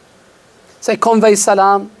 Right? Say convey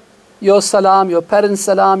salam, your parents'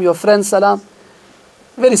 salam, your friend's salam.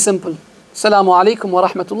 Very simple. Assalamu alaikum wa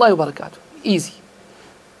rahmatullahi wa barakatuh. Easy.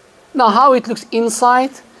 Now how it looks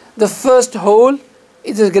inside, the first hole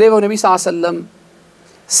is the grave of Nabi sallallahu alaihi wasallam.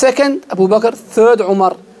 Second, Abu Bakr. Third,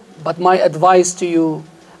 Umar. But my advice to you,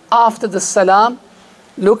 after the salam,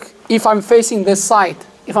 look, if I'm facing this side,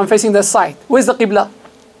 where's the Qibla?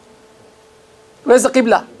 Where's the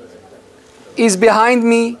Qibla? Is behind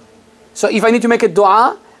me. So if I need to make a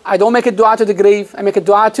dua, I don't make a dua to the grave, I make a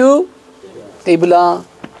dua to Qibla.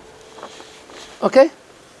 Okay?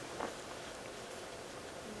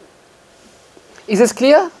 Is this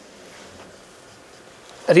clear?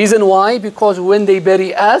 Reason why? Because when they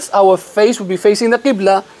bury us, our face will be facing the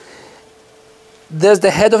Qibla. There's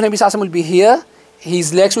the head of Nabi Sallallahu Alaihi Wasallam will be here,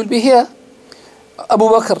 his legs will be here. Abu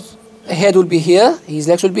Bakr, head will be here, his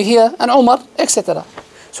legs will be here, and Umar, etc.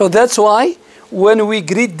 So that's why when we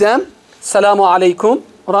greet them, Salamu Alaikum,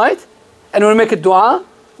 right? And when we make a dua,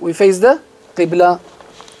 we face the Qibla.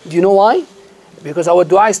 Do you know why? Because our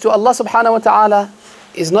dua is to Allah subhanahu wa ta'ala,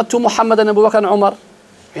 is not to Muhammad and Abu Bakr and Umar.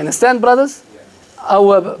 You understand, brothers?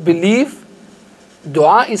 Our belief,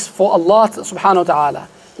 dua is for Allah subhanahu wa ta'ala.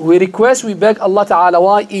 We request, we beg Allah ta'ala,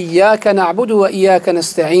 why? إِيَّاكَ نَعْبُدُ وَإِيَّاكَ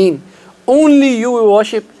نَسْتَعِينَ. Only you will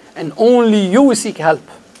worship and only you will seek help.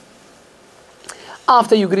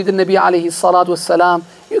 After you greet the Nabi alayhi salatu wasalam,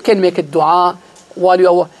 you can make a dua while you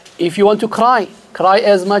are, if you want to cry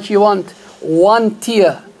as much you want. One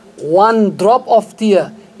tear, one drop of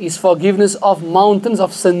tear is forgiveness of mountains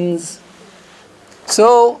of sins.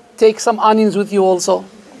 So take some onions with you also.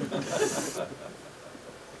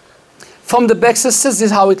 From the back, sisters, this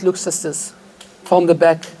is how it looks, sisters. From the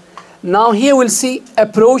back. Now here we'll see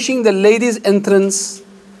approaching the ladies' entrance.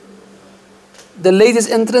 The ladies'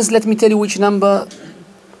 entrance, let me tell you which number.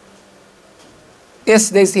 Yes,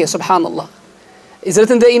 there's here, subhanallah. It's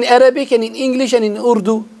written there in Arabic and in English and in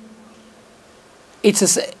Urdu.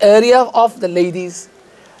 It's an area of the ladies.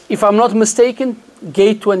 If I'm not mistaken,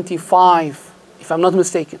 gate 25. If I'm not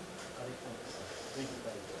mistaken.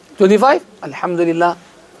 25? Alhamdulillah.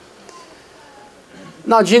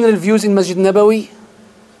 Now general views in Masjid Nabawi.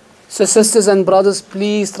 So sisters and brothers,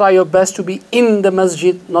 please try your best to be in the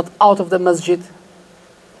masjid, not out of the masjid.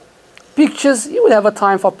 Pictures, you will have a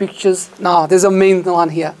time for pictures. Now there's a main one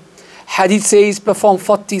here. Hadith says perform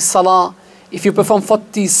 40 salah. If you perform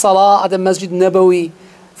 40 salah at the Masjid Nabawi,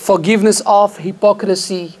 forgiveness of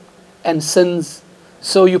hypocrisy and sins.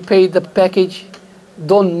 So you pay the package,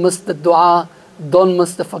 Don't miss the dua, don't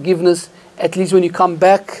miss the forgiveness. At least when you come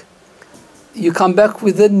back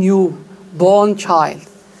with a newborn child.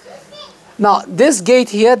 Now this gate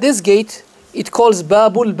here, it calls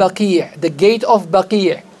Babul Baqi', the gate of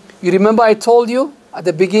Baqi'. You remember I told you at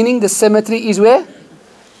the beginning the cemetery is where?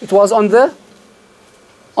 It was on the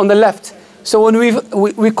left. So when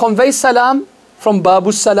we convey salam from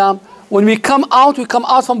Babul Salam, when we come out from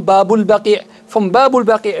Babul Baqi'. From Babul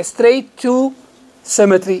Baqi' straight to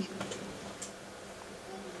cemetery.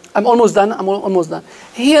 I'm almost done.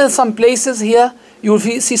 Here some places here you will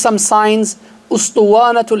see some signs.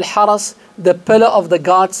 Ustuwanatul Haras, the pillar of the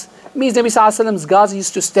guards. Means Nabi Sallallahu Alaihi Wasallam's guards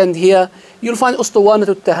used to stand here. You'll find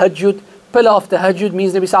Ustuwanatul Tahajjud, pillar of Tahajjud,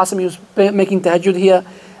 means Nabi Sallallahu Alaihi Wasallam was making Tahajjud here.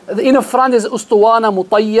 In the front is Ustuwana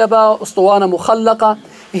Mutayyaba, Ustuwana Mukhallaqa.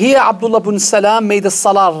 Here Abdullah bin Salam made the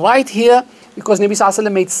Salah right here because Nabi Sallallahu Alaihi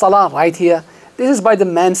Wasallam made Salah right here. This is by the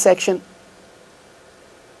man section.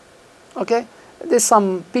 Okay, there's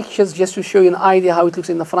some pictures just to show you an idea how it looks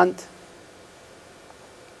in the front.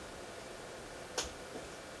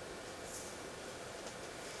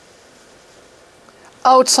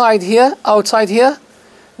 Outside here,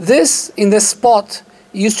 in this spot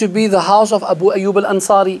used to be the house of Abu Ayyub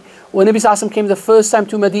al-Ansari. When Nabi Sallallahu Alaihi Wasallam came the first time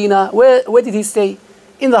to Medina, where did he stay?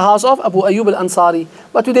 In the house of Abu Ayyub al-Ansari.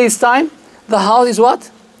 But today's time, the house is what?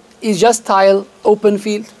 Is just tile, open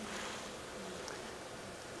field.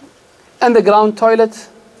 And the ground toilet.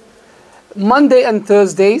 Monday and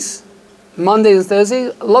Thursdays, a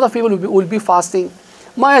lot of people will be fasting.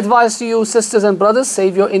 My advice to you, sisters and brothers,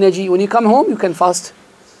 save your energy. When you come home, you can fast.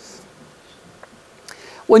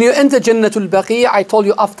 When you enter Jannatul Baqi', I told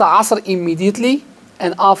you after Asr immediately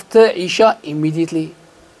and after Isha immediately.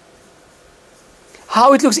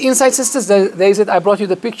 How it looks inside, sisters, there is it. I brought you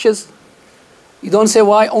the pictures. You don't say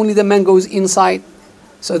why only the man goes inside.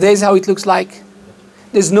 So there's how it looks like.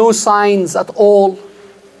 There's no signs at all.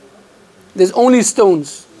 There's only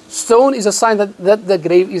stones. Stone is a sign that the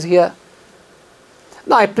grave is here.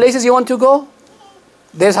 Now, places you want to go,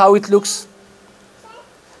 there's how it looks.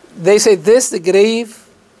 They say there's a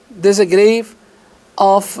grave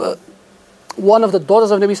of one of the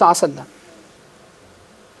daughters of Nabi Sallallahu Alaihi Wasallam.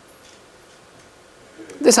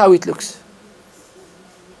 This is how it looks.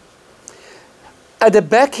 At the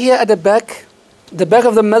back here, the back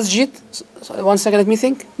of the masjid. Sorry, 1 second, let me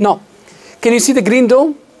think. No. Can you see the green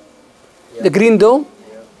dome? Yeah. The green dome?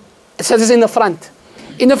 Yeah. It says it's in the front.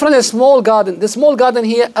 In the front, a small garden. The small garden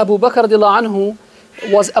here, Abu Bakr radiallahu anhu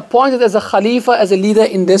was appointed as a Khalifa, as a leader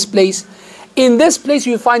in this place. In this place,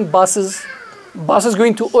 you find buses. Buses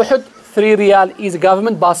going to Uhud, 3 riyal is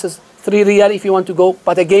government buses. 3 riyal if you want to go.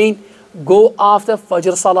 But again, go after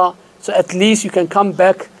Fajr Salah. So at least you can come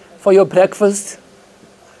back for your breakfast.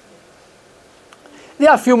 There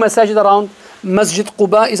are a few masajid around. Masjid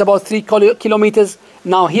Quba is about 3 kilometers.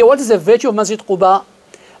 Now here, what is the virtue of Masjid Quba?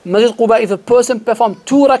 Masjid Quba, if a person performs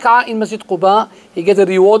 2 rak'ah in Masjid Quba, he gets a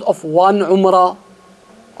reward of 1 umrah.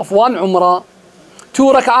 2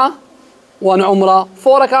 rak'ah, 1 umrah.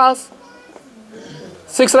 4 rak'ahs,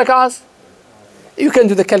 6 rak'ahs. You can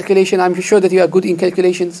do the calculation. I'm sure that you are good in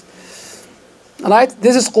calculations. Alright,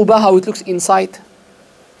 this is Quba, how it looks inside.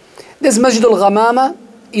 This Masjid al-Ghamama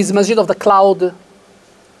is Masjid of the cloud.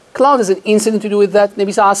 Cloud is an incident to do with that. Nabi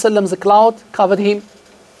Sallallahu Alaihi Wasallam, the cloud covered him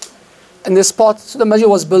in this spot. So the masjid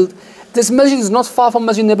was built. This masjid is not far from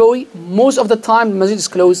Masjid Nabawi. Most of the time, the masjid is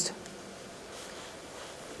closed.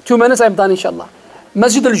 2 minutes, I'm done, inshallah.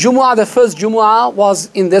 Masjid al-Jumu'ah, the first Jumu'ah was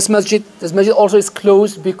in this masjid. This masjid also is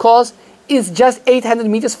closed because it's just 800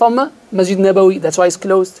 meters from Masjid Nabawi. That's why it's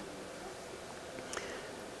closed.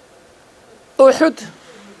 Uhud.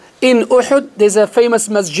 In Uhud, there's a famous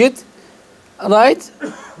masjid. Right?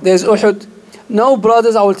 There's Uhud. No,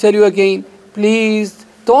 brothers, I will tell you again, please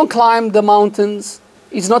don't climb the mountains.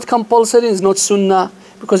 It's not compulsory, it's not sunnah.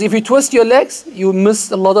 Because if you twist your legs, you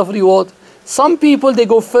miss a lot of reward. Some people, they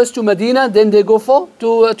go first to Medina, then they go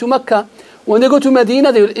to Mecca. When they go to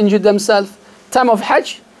Medina, they will injure themselves. Time of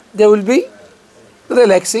Hajj, they will be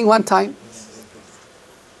relaxing one time.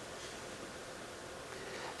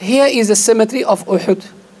 Here is the cemetery of Uhud.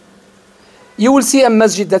 You will see a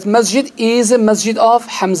masjid. That masjid is a masjid of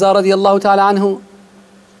Hamza radiallahu ta'ala anhu.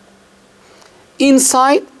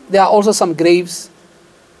 Inside, there are also some graves.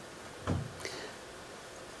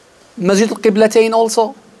 Masjid al-Qiblatain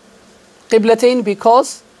also. Qiblatain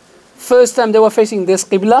because first time they were facing this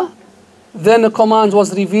Qibla, then the command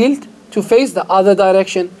was revealed to face the other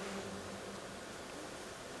direction.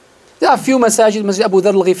 There are a few masajid, Masjid Abu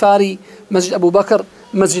Dharr al-Ghifari, Masjid Abu Bakr,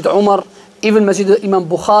 Masjid Umar, even Masjid Imam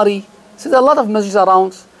Bukhari. So there are a lot of masjids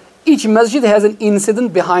around. Each masjid has an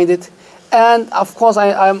incident behind it. And of course,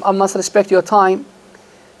 I must respect your time.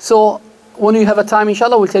 So when you have a time,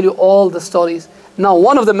 inshallah, we'll tell you all the stories. Now,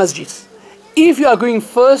 one of the masjids. If you are going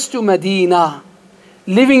first to Medina,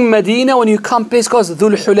 leaving Medina, when you come place called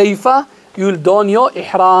Dhul Hulayfa, you will don your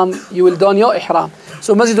ihram. You will don your ihram.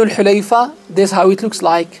 So Masjid Dhul Hulayfa, this is how it looks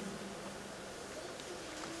like.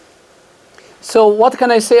 So what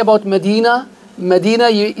can I say about Medina? Medina,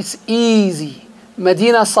 it's easy.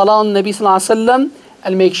 Medina, Salah on Nabi Sallallahu Alaihi Wasallam,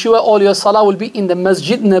 and make sure all your Salah will be in the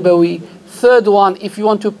Masjid Nabawi. Third one, if you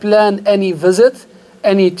want to plan any visit,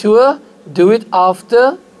 any tour, do it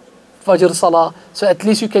after Fajr Salah. So at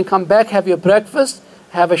least you can come back, have your breakfast,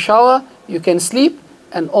 have a shower, you can sleep,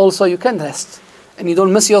 and also you can rest. And you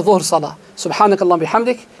don't miss your Dhuhr Salah. Subhanakallah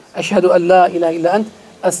bihamdik, ashhadu an la ilaha illa ant,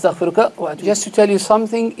 astaghfiruka wa atubu. Just to tell you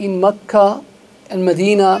something, in Mecca and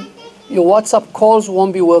Medina, your WhatsApp calls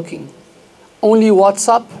won't be working. Only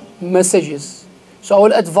WhatsApp messages. So I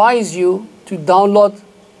will advise you to download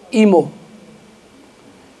Imo.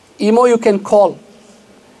 Imo you can call.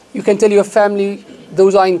 You can tell your family,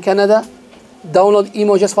 those are in Canada, download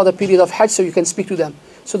Imo just for the period of Hajj so you can speak to them.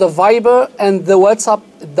 So the Viber and the WhatsApp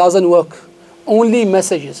doesn't work. Only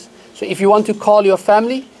messages. So if you want to call your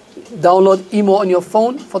family, download Imo on your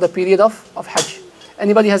phone for the period of Hajj.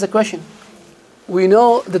 Anybody has a question? We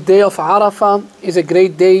know the day of Arafah is a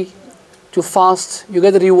great day to fast. You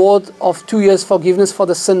get the reward of 2 years forgiveness for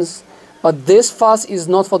the sins. But this fast is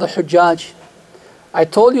not for the Hujjaj. I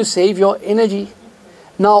told you, save your energy.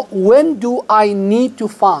 Now, when do I need to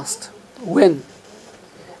fast? When?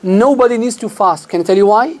 Nobody needs to fast. Can I tell you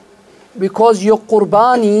why? Because your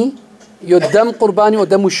qurbani, your dam qurbani or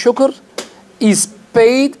dam shukr is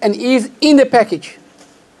paid and is in the package.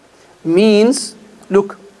 Means,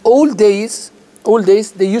 look, old days,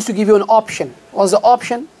 they used to give you an option. What's the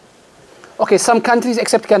option? Okay, some countries,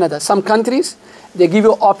 except Canada, some countries, they give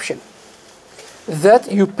you an option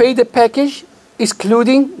that you pay the package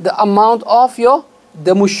excluding the amount of your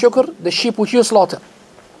damu shukr, the sheep which you slaughter.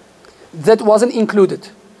 That wasn't included.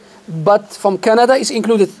 But from Canada, it's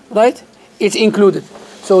included, right? It's included.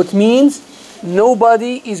 So it means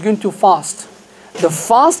nobody is going to fast. The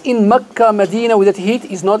fast in Mecca, Medina with that heat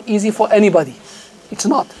is not easy for anybody. It's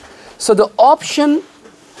not. So the option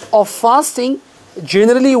of fasting,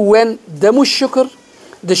 generally when damu shukr,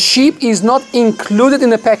 the sheep is not included in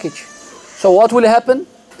the package. So what will happen?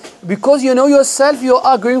 Because you know yourself you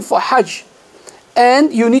are going for Hajj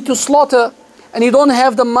and you need to slaughter and you don't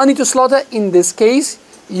have the money to slaughter, in this case,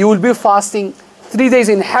 you will be fasting 3 days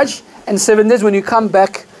in Hajj and 7 days when you come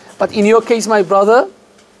back. But in your case, my brother,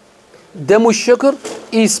 damu shukr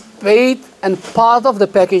is paid and part of the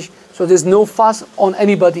package. So there's no fast on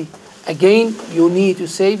anybody. Again, you need to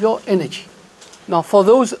save your energy. Now for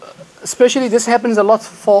those, especially this happens a lot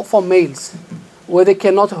for males, where they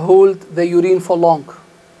cannot hold the urine for long.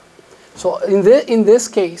 So in this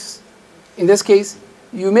case,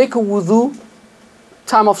 you make a wudu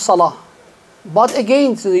time of salah. But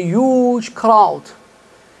again, it's a huge crowd.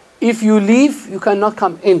 If you leave, you cannot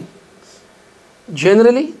come in.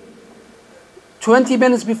 Generally, 20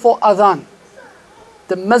 minutes before adhan,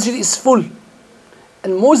 the masjid is full.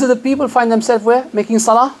 And most of the people find themselves where? Making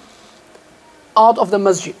salah out of the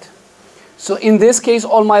masjid. So in this case,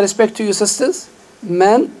 all my respect to you sisters,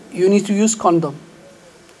 men, you need to use condom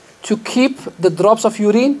to keep the drops of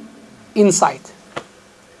urine inside.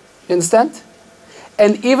 You understand?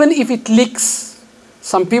 And even if it leaks,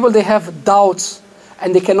 some people they have doubts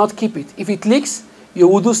and they cannot keep it. If it leaks, your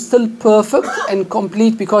wudu is still perfect and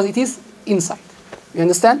complete because it is inside. You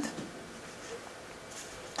understand?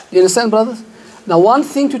 You understand, brothers? Now one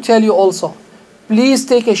thing to tell you also, please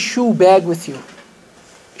take a shoe bag with you.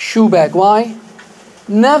 Shoe bag, why?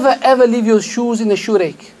 Never ever leave your shoes in the shoe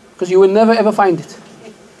rake, because you will never ever find it.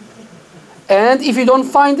 And if you don't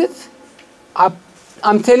find it,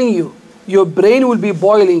 I'm telling you, your brain will be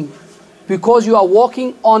boiling because you are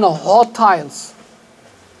walking on a hot tiles.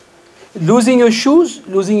 Losing your shoes,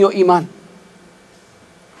 losing your iman.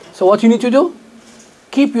 So what you need to do?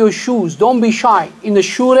 Keep your shoes, don't be shy, in the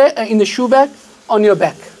shoe bag on your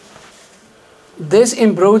back. This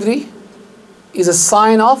embroidery is a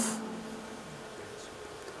sign of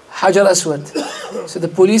Hajar Aswad. So the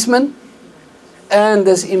policeman, and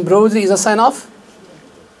this embroidery is a sign of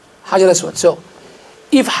Hajar Aswad. So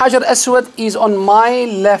if Hajar Aswad is on my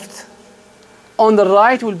left, on the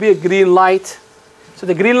right will be a green light. So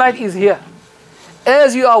the green light is here.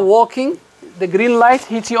 As you are walking, the green light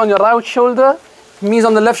hits you on your right shoulder. It means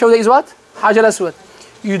on the left shoulder is what? Hajar Aswad.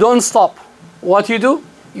 You don't stop. What you do?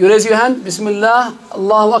 You raise your hand, Bismillah,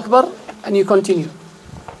 Allahu Akbar, and you continue.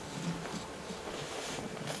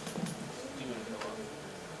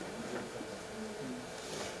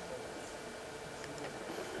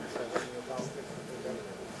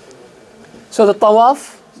 So the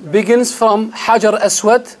tawaf begins from Hajar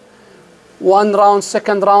Aswad, one round,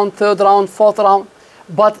 second round, third round, fourth round.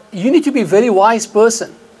 But you need to be a very wise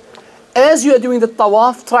person. As you are doing the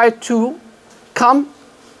tawaf, try to come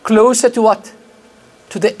closer to what?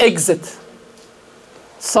 To the exit.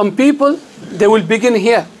 Some people, they will begin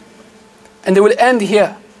here and they will end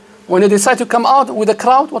here. When they decide to come out with the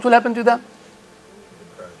crowd, what will happen to them?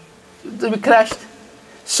 They'll be crashed.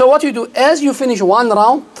 So what you do, as you finish one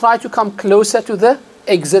round, try to come closer to the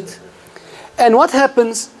exit. And what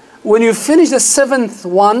happens when you finish the seventh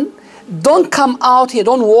one, don't come out here,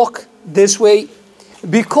 don't walk this way,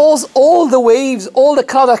 because all the waves, all the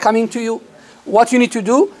crowd are coming to you. What you need to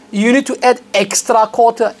do, you need to add extra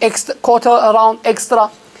quarter around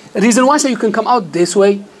extra. The reason why, so you can come out this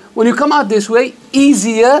way. When you come out this way,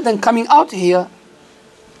 easier than coming out here.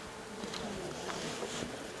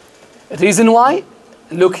 Reason why?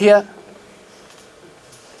 Look here.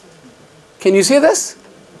 Can you see this?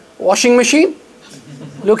 Washing machine?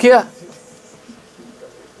 Look here.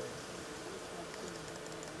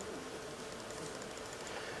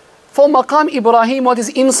 For Maqam Ibrahim, what is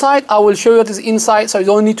inside, I will show you what is inside, so you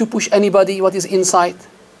don't need to push anybody what is inside.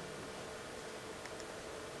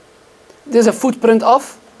 There's a footprint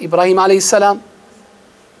of Ibrahim alayhi salam.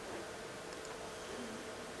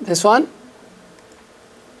 This one.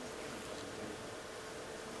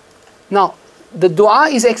 Now, the dua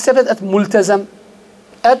is accepted at multazam.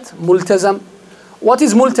 At multazam. What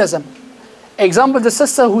is multazam? Example, the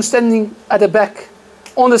sister who's standing at the back.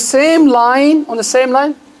 On the same line,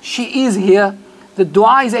 she is here. The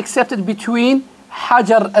dua is accepted between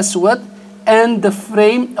Hajar Aswad and the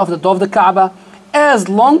frame of the door of the Kaaba. As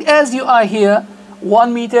long as you are here,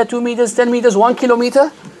 1 meter, 2 meters, 10 meters, 1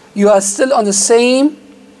 kilometer, you are still on the same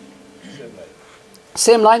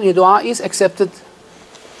line, your dua is accepted.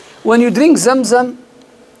 When you drink Zamzam,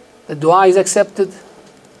 the dua is accepted.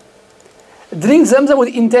 Drink Zamzam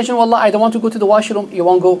with intention, wallah, I don't want to go to the washroom, you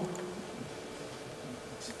won't go.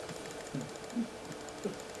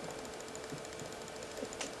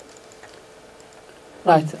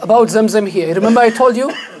 Right, about Zamzam here. Remember I told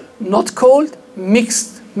you, not cold,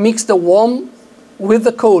 mix the warm with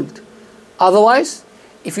the cold. Otherwise,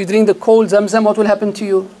 if you drink the cold Zamzam, what will happen to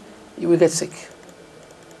you? You will get sick.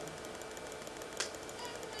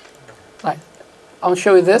 Right, I'll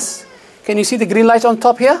show you this. Can you see the green light on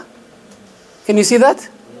top here? Can you see that?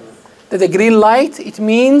 That the green light, it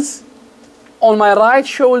means on my right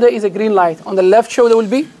shoulder is a green light. On the left shoulder will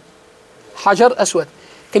be Hajar Aswad.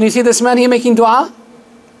 Can you see this man here making dua?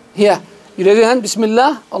 Here. You raise your hand,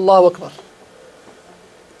 Bismillah, Allahu Akbar.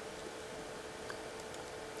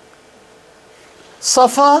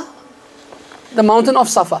 Safa, the mountain of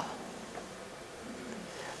Safa.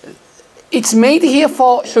 It's made here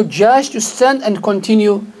for Hujjaj to stand and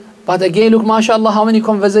continue. But again, look, mashallah, how many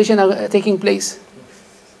conversations are taking place.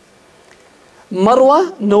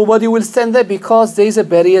 Marwa, nobody will stand there because there is a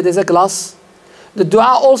barrier, there is a glass. The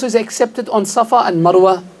dua also is accepted on Safa and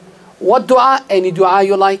Marwa. What dua? Any dua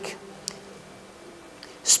you like.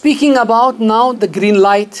 Speaking about now the green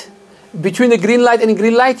light. Between the green light and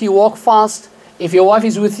green light, you walk fast. If your wife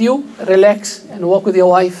is with you, relax and walk with your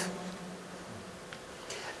wife.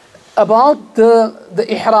 About the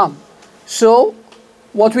ihram. So,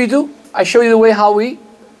 what we do, I show you the way how we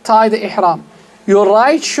tie the ihram. Your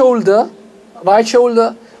right shoulder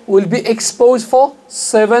will be exposed for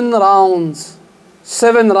 7 rounds.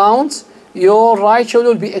 7 rounds, your right shoulder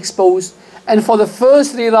will be exposed. And for the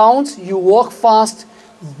first 3 rounds, you walk fast,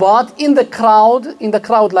 but in the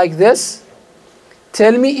crowd like this.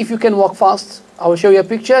 Tell me if you can walk fast. I will show you a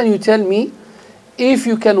picture and you tell me if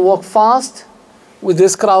you can walk fast with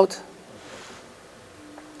this crowd.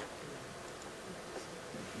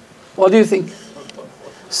 What do you think?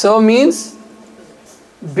 So means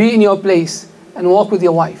be in your place and walk with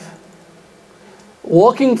your wife.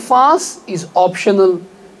 Walking fast is optional.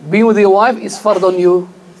 Being with your wife is fard on you.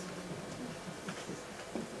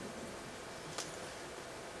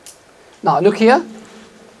 Now look here.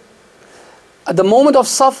 At the moment of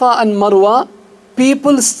Safa and Marwa,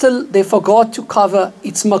 people still, they forgot to cover.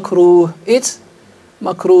 It's makruh. It's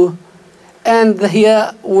makruh. And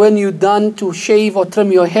here, when you're done to shave or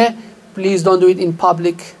trim your hair, please don't do it in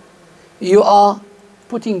public. You are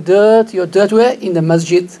putting dirt, your dirt where? In the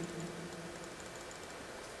masjid.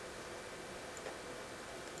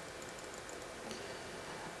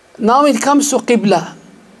 Now it comes to Qibla.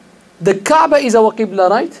 The Kaaba is our Qibla,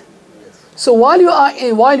 right? Yes. So while you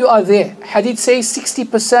are there, Hadith says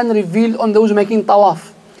 60% revealed on those making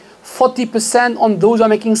tawaf, 40% on those who are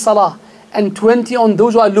making salah, and 20% on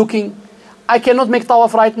those who are looking. I cannot make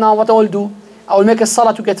tawaf right now. What I will do? I will make a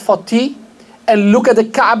salah to get 40, and look at the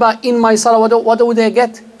Kaaba in my salah, what do they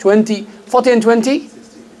get? 20, 40 and 20?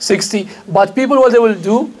 60. But people, what they will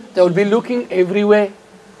do, they will be looking everywhere.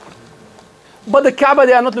 But the Kaaba,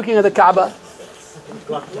 they are not looking at the Kaaba.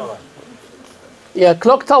 Clock tower. Yeah,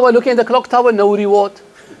 clock tower, looking at the clock tower, no reward.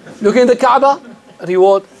 Looking at the Kaaba,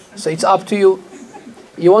 reward. So it's up to you.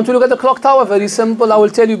 You want to look at the clock tower? Very simple. I will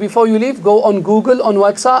tell you before you leave. Go on Google, on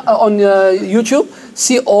WhatsApp, on YouTube.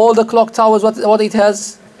 See all the clock towers, what it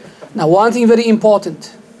has. Now, one thing very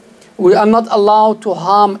important. We are not allowed to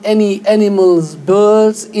harm any animals,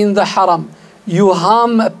 birds in the haram. You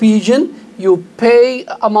harm a pigeon, you pay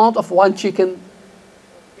amount of 1 chicken.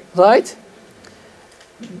 Right?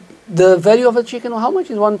 The value of a chicken, how much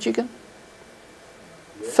is 1 chicken?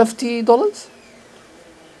 $50?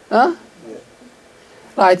 Huh?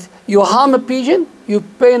 Right, you harm a pigeon, you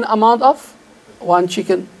pay an amount of 1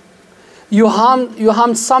 chicken. You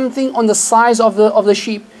harm something on the size of the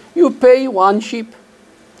sheep, you pay 1 sheep.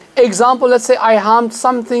 Example, let's say I harmed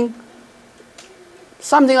something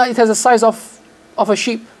that it has the size of a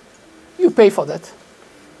sheep, you pay for that.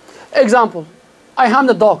 Example, I harmed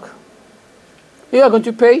a dog, you are going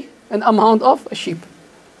to pay an amount of a sheep.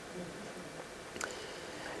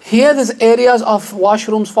 Here there's areas of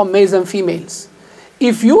washrooms for males and females.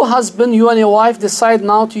 If you husband, you and your wife decide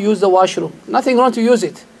now to use the washroom, nothing wrong to use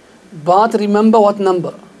it. But remember what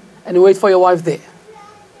number and wait for your wife there.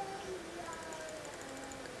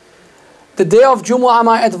 The day of Jumu'ah,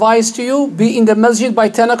 my advice to you, be in the masjid by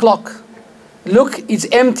 10 o'clock. Look, it's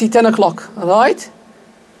empty 10 o'clock, right?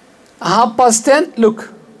 10:30,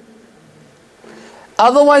 look.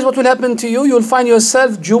 Otherwise, what will happen to you? You'll find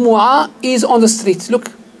yourself, Jumu'ah is on the street. Look,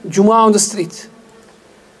 Jumu'ah on the street.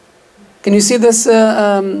 Can you see this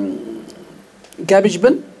garbage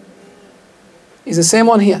bin? It's the same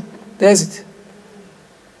one here. There's it.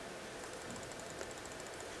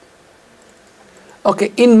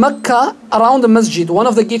 Okay, in Mecca, around the masjid, one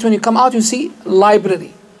of the gates, when you come out, you see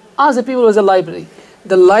library. Ask the people where's the library.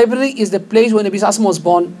 The library is the place where Nabi Sallallahu Alaihi Wasallam was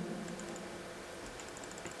born.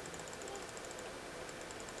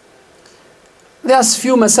 There's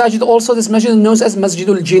few masajid also. This masjid is known as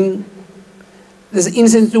Masjidul Jinn. There's an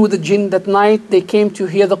incident to do with the jinn. That night they came to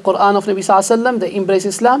hear the Quran of Nabi Sallallahu Alaihi Wasallam. They embraced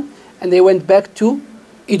Islam and they went back to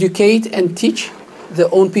educate and teach their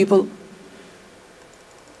own people.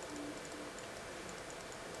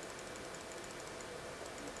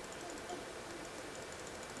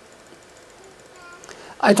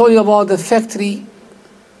 I told you about the factory,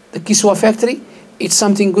 the Kiswa factory. It's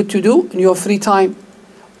something good to do in your free time.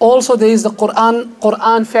 Also, there is the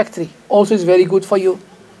Quran factory. Also, is very good for you.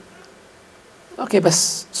 Okay,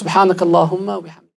 bas. Subhanakallahumma.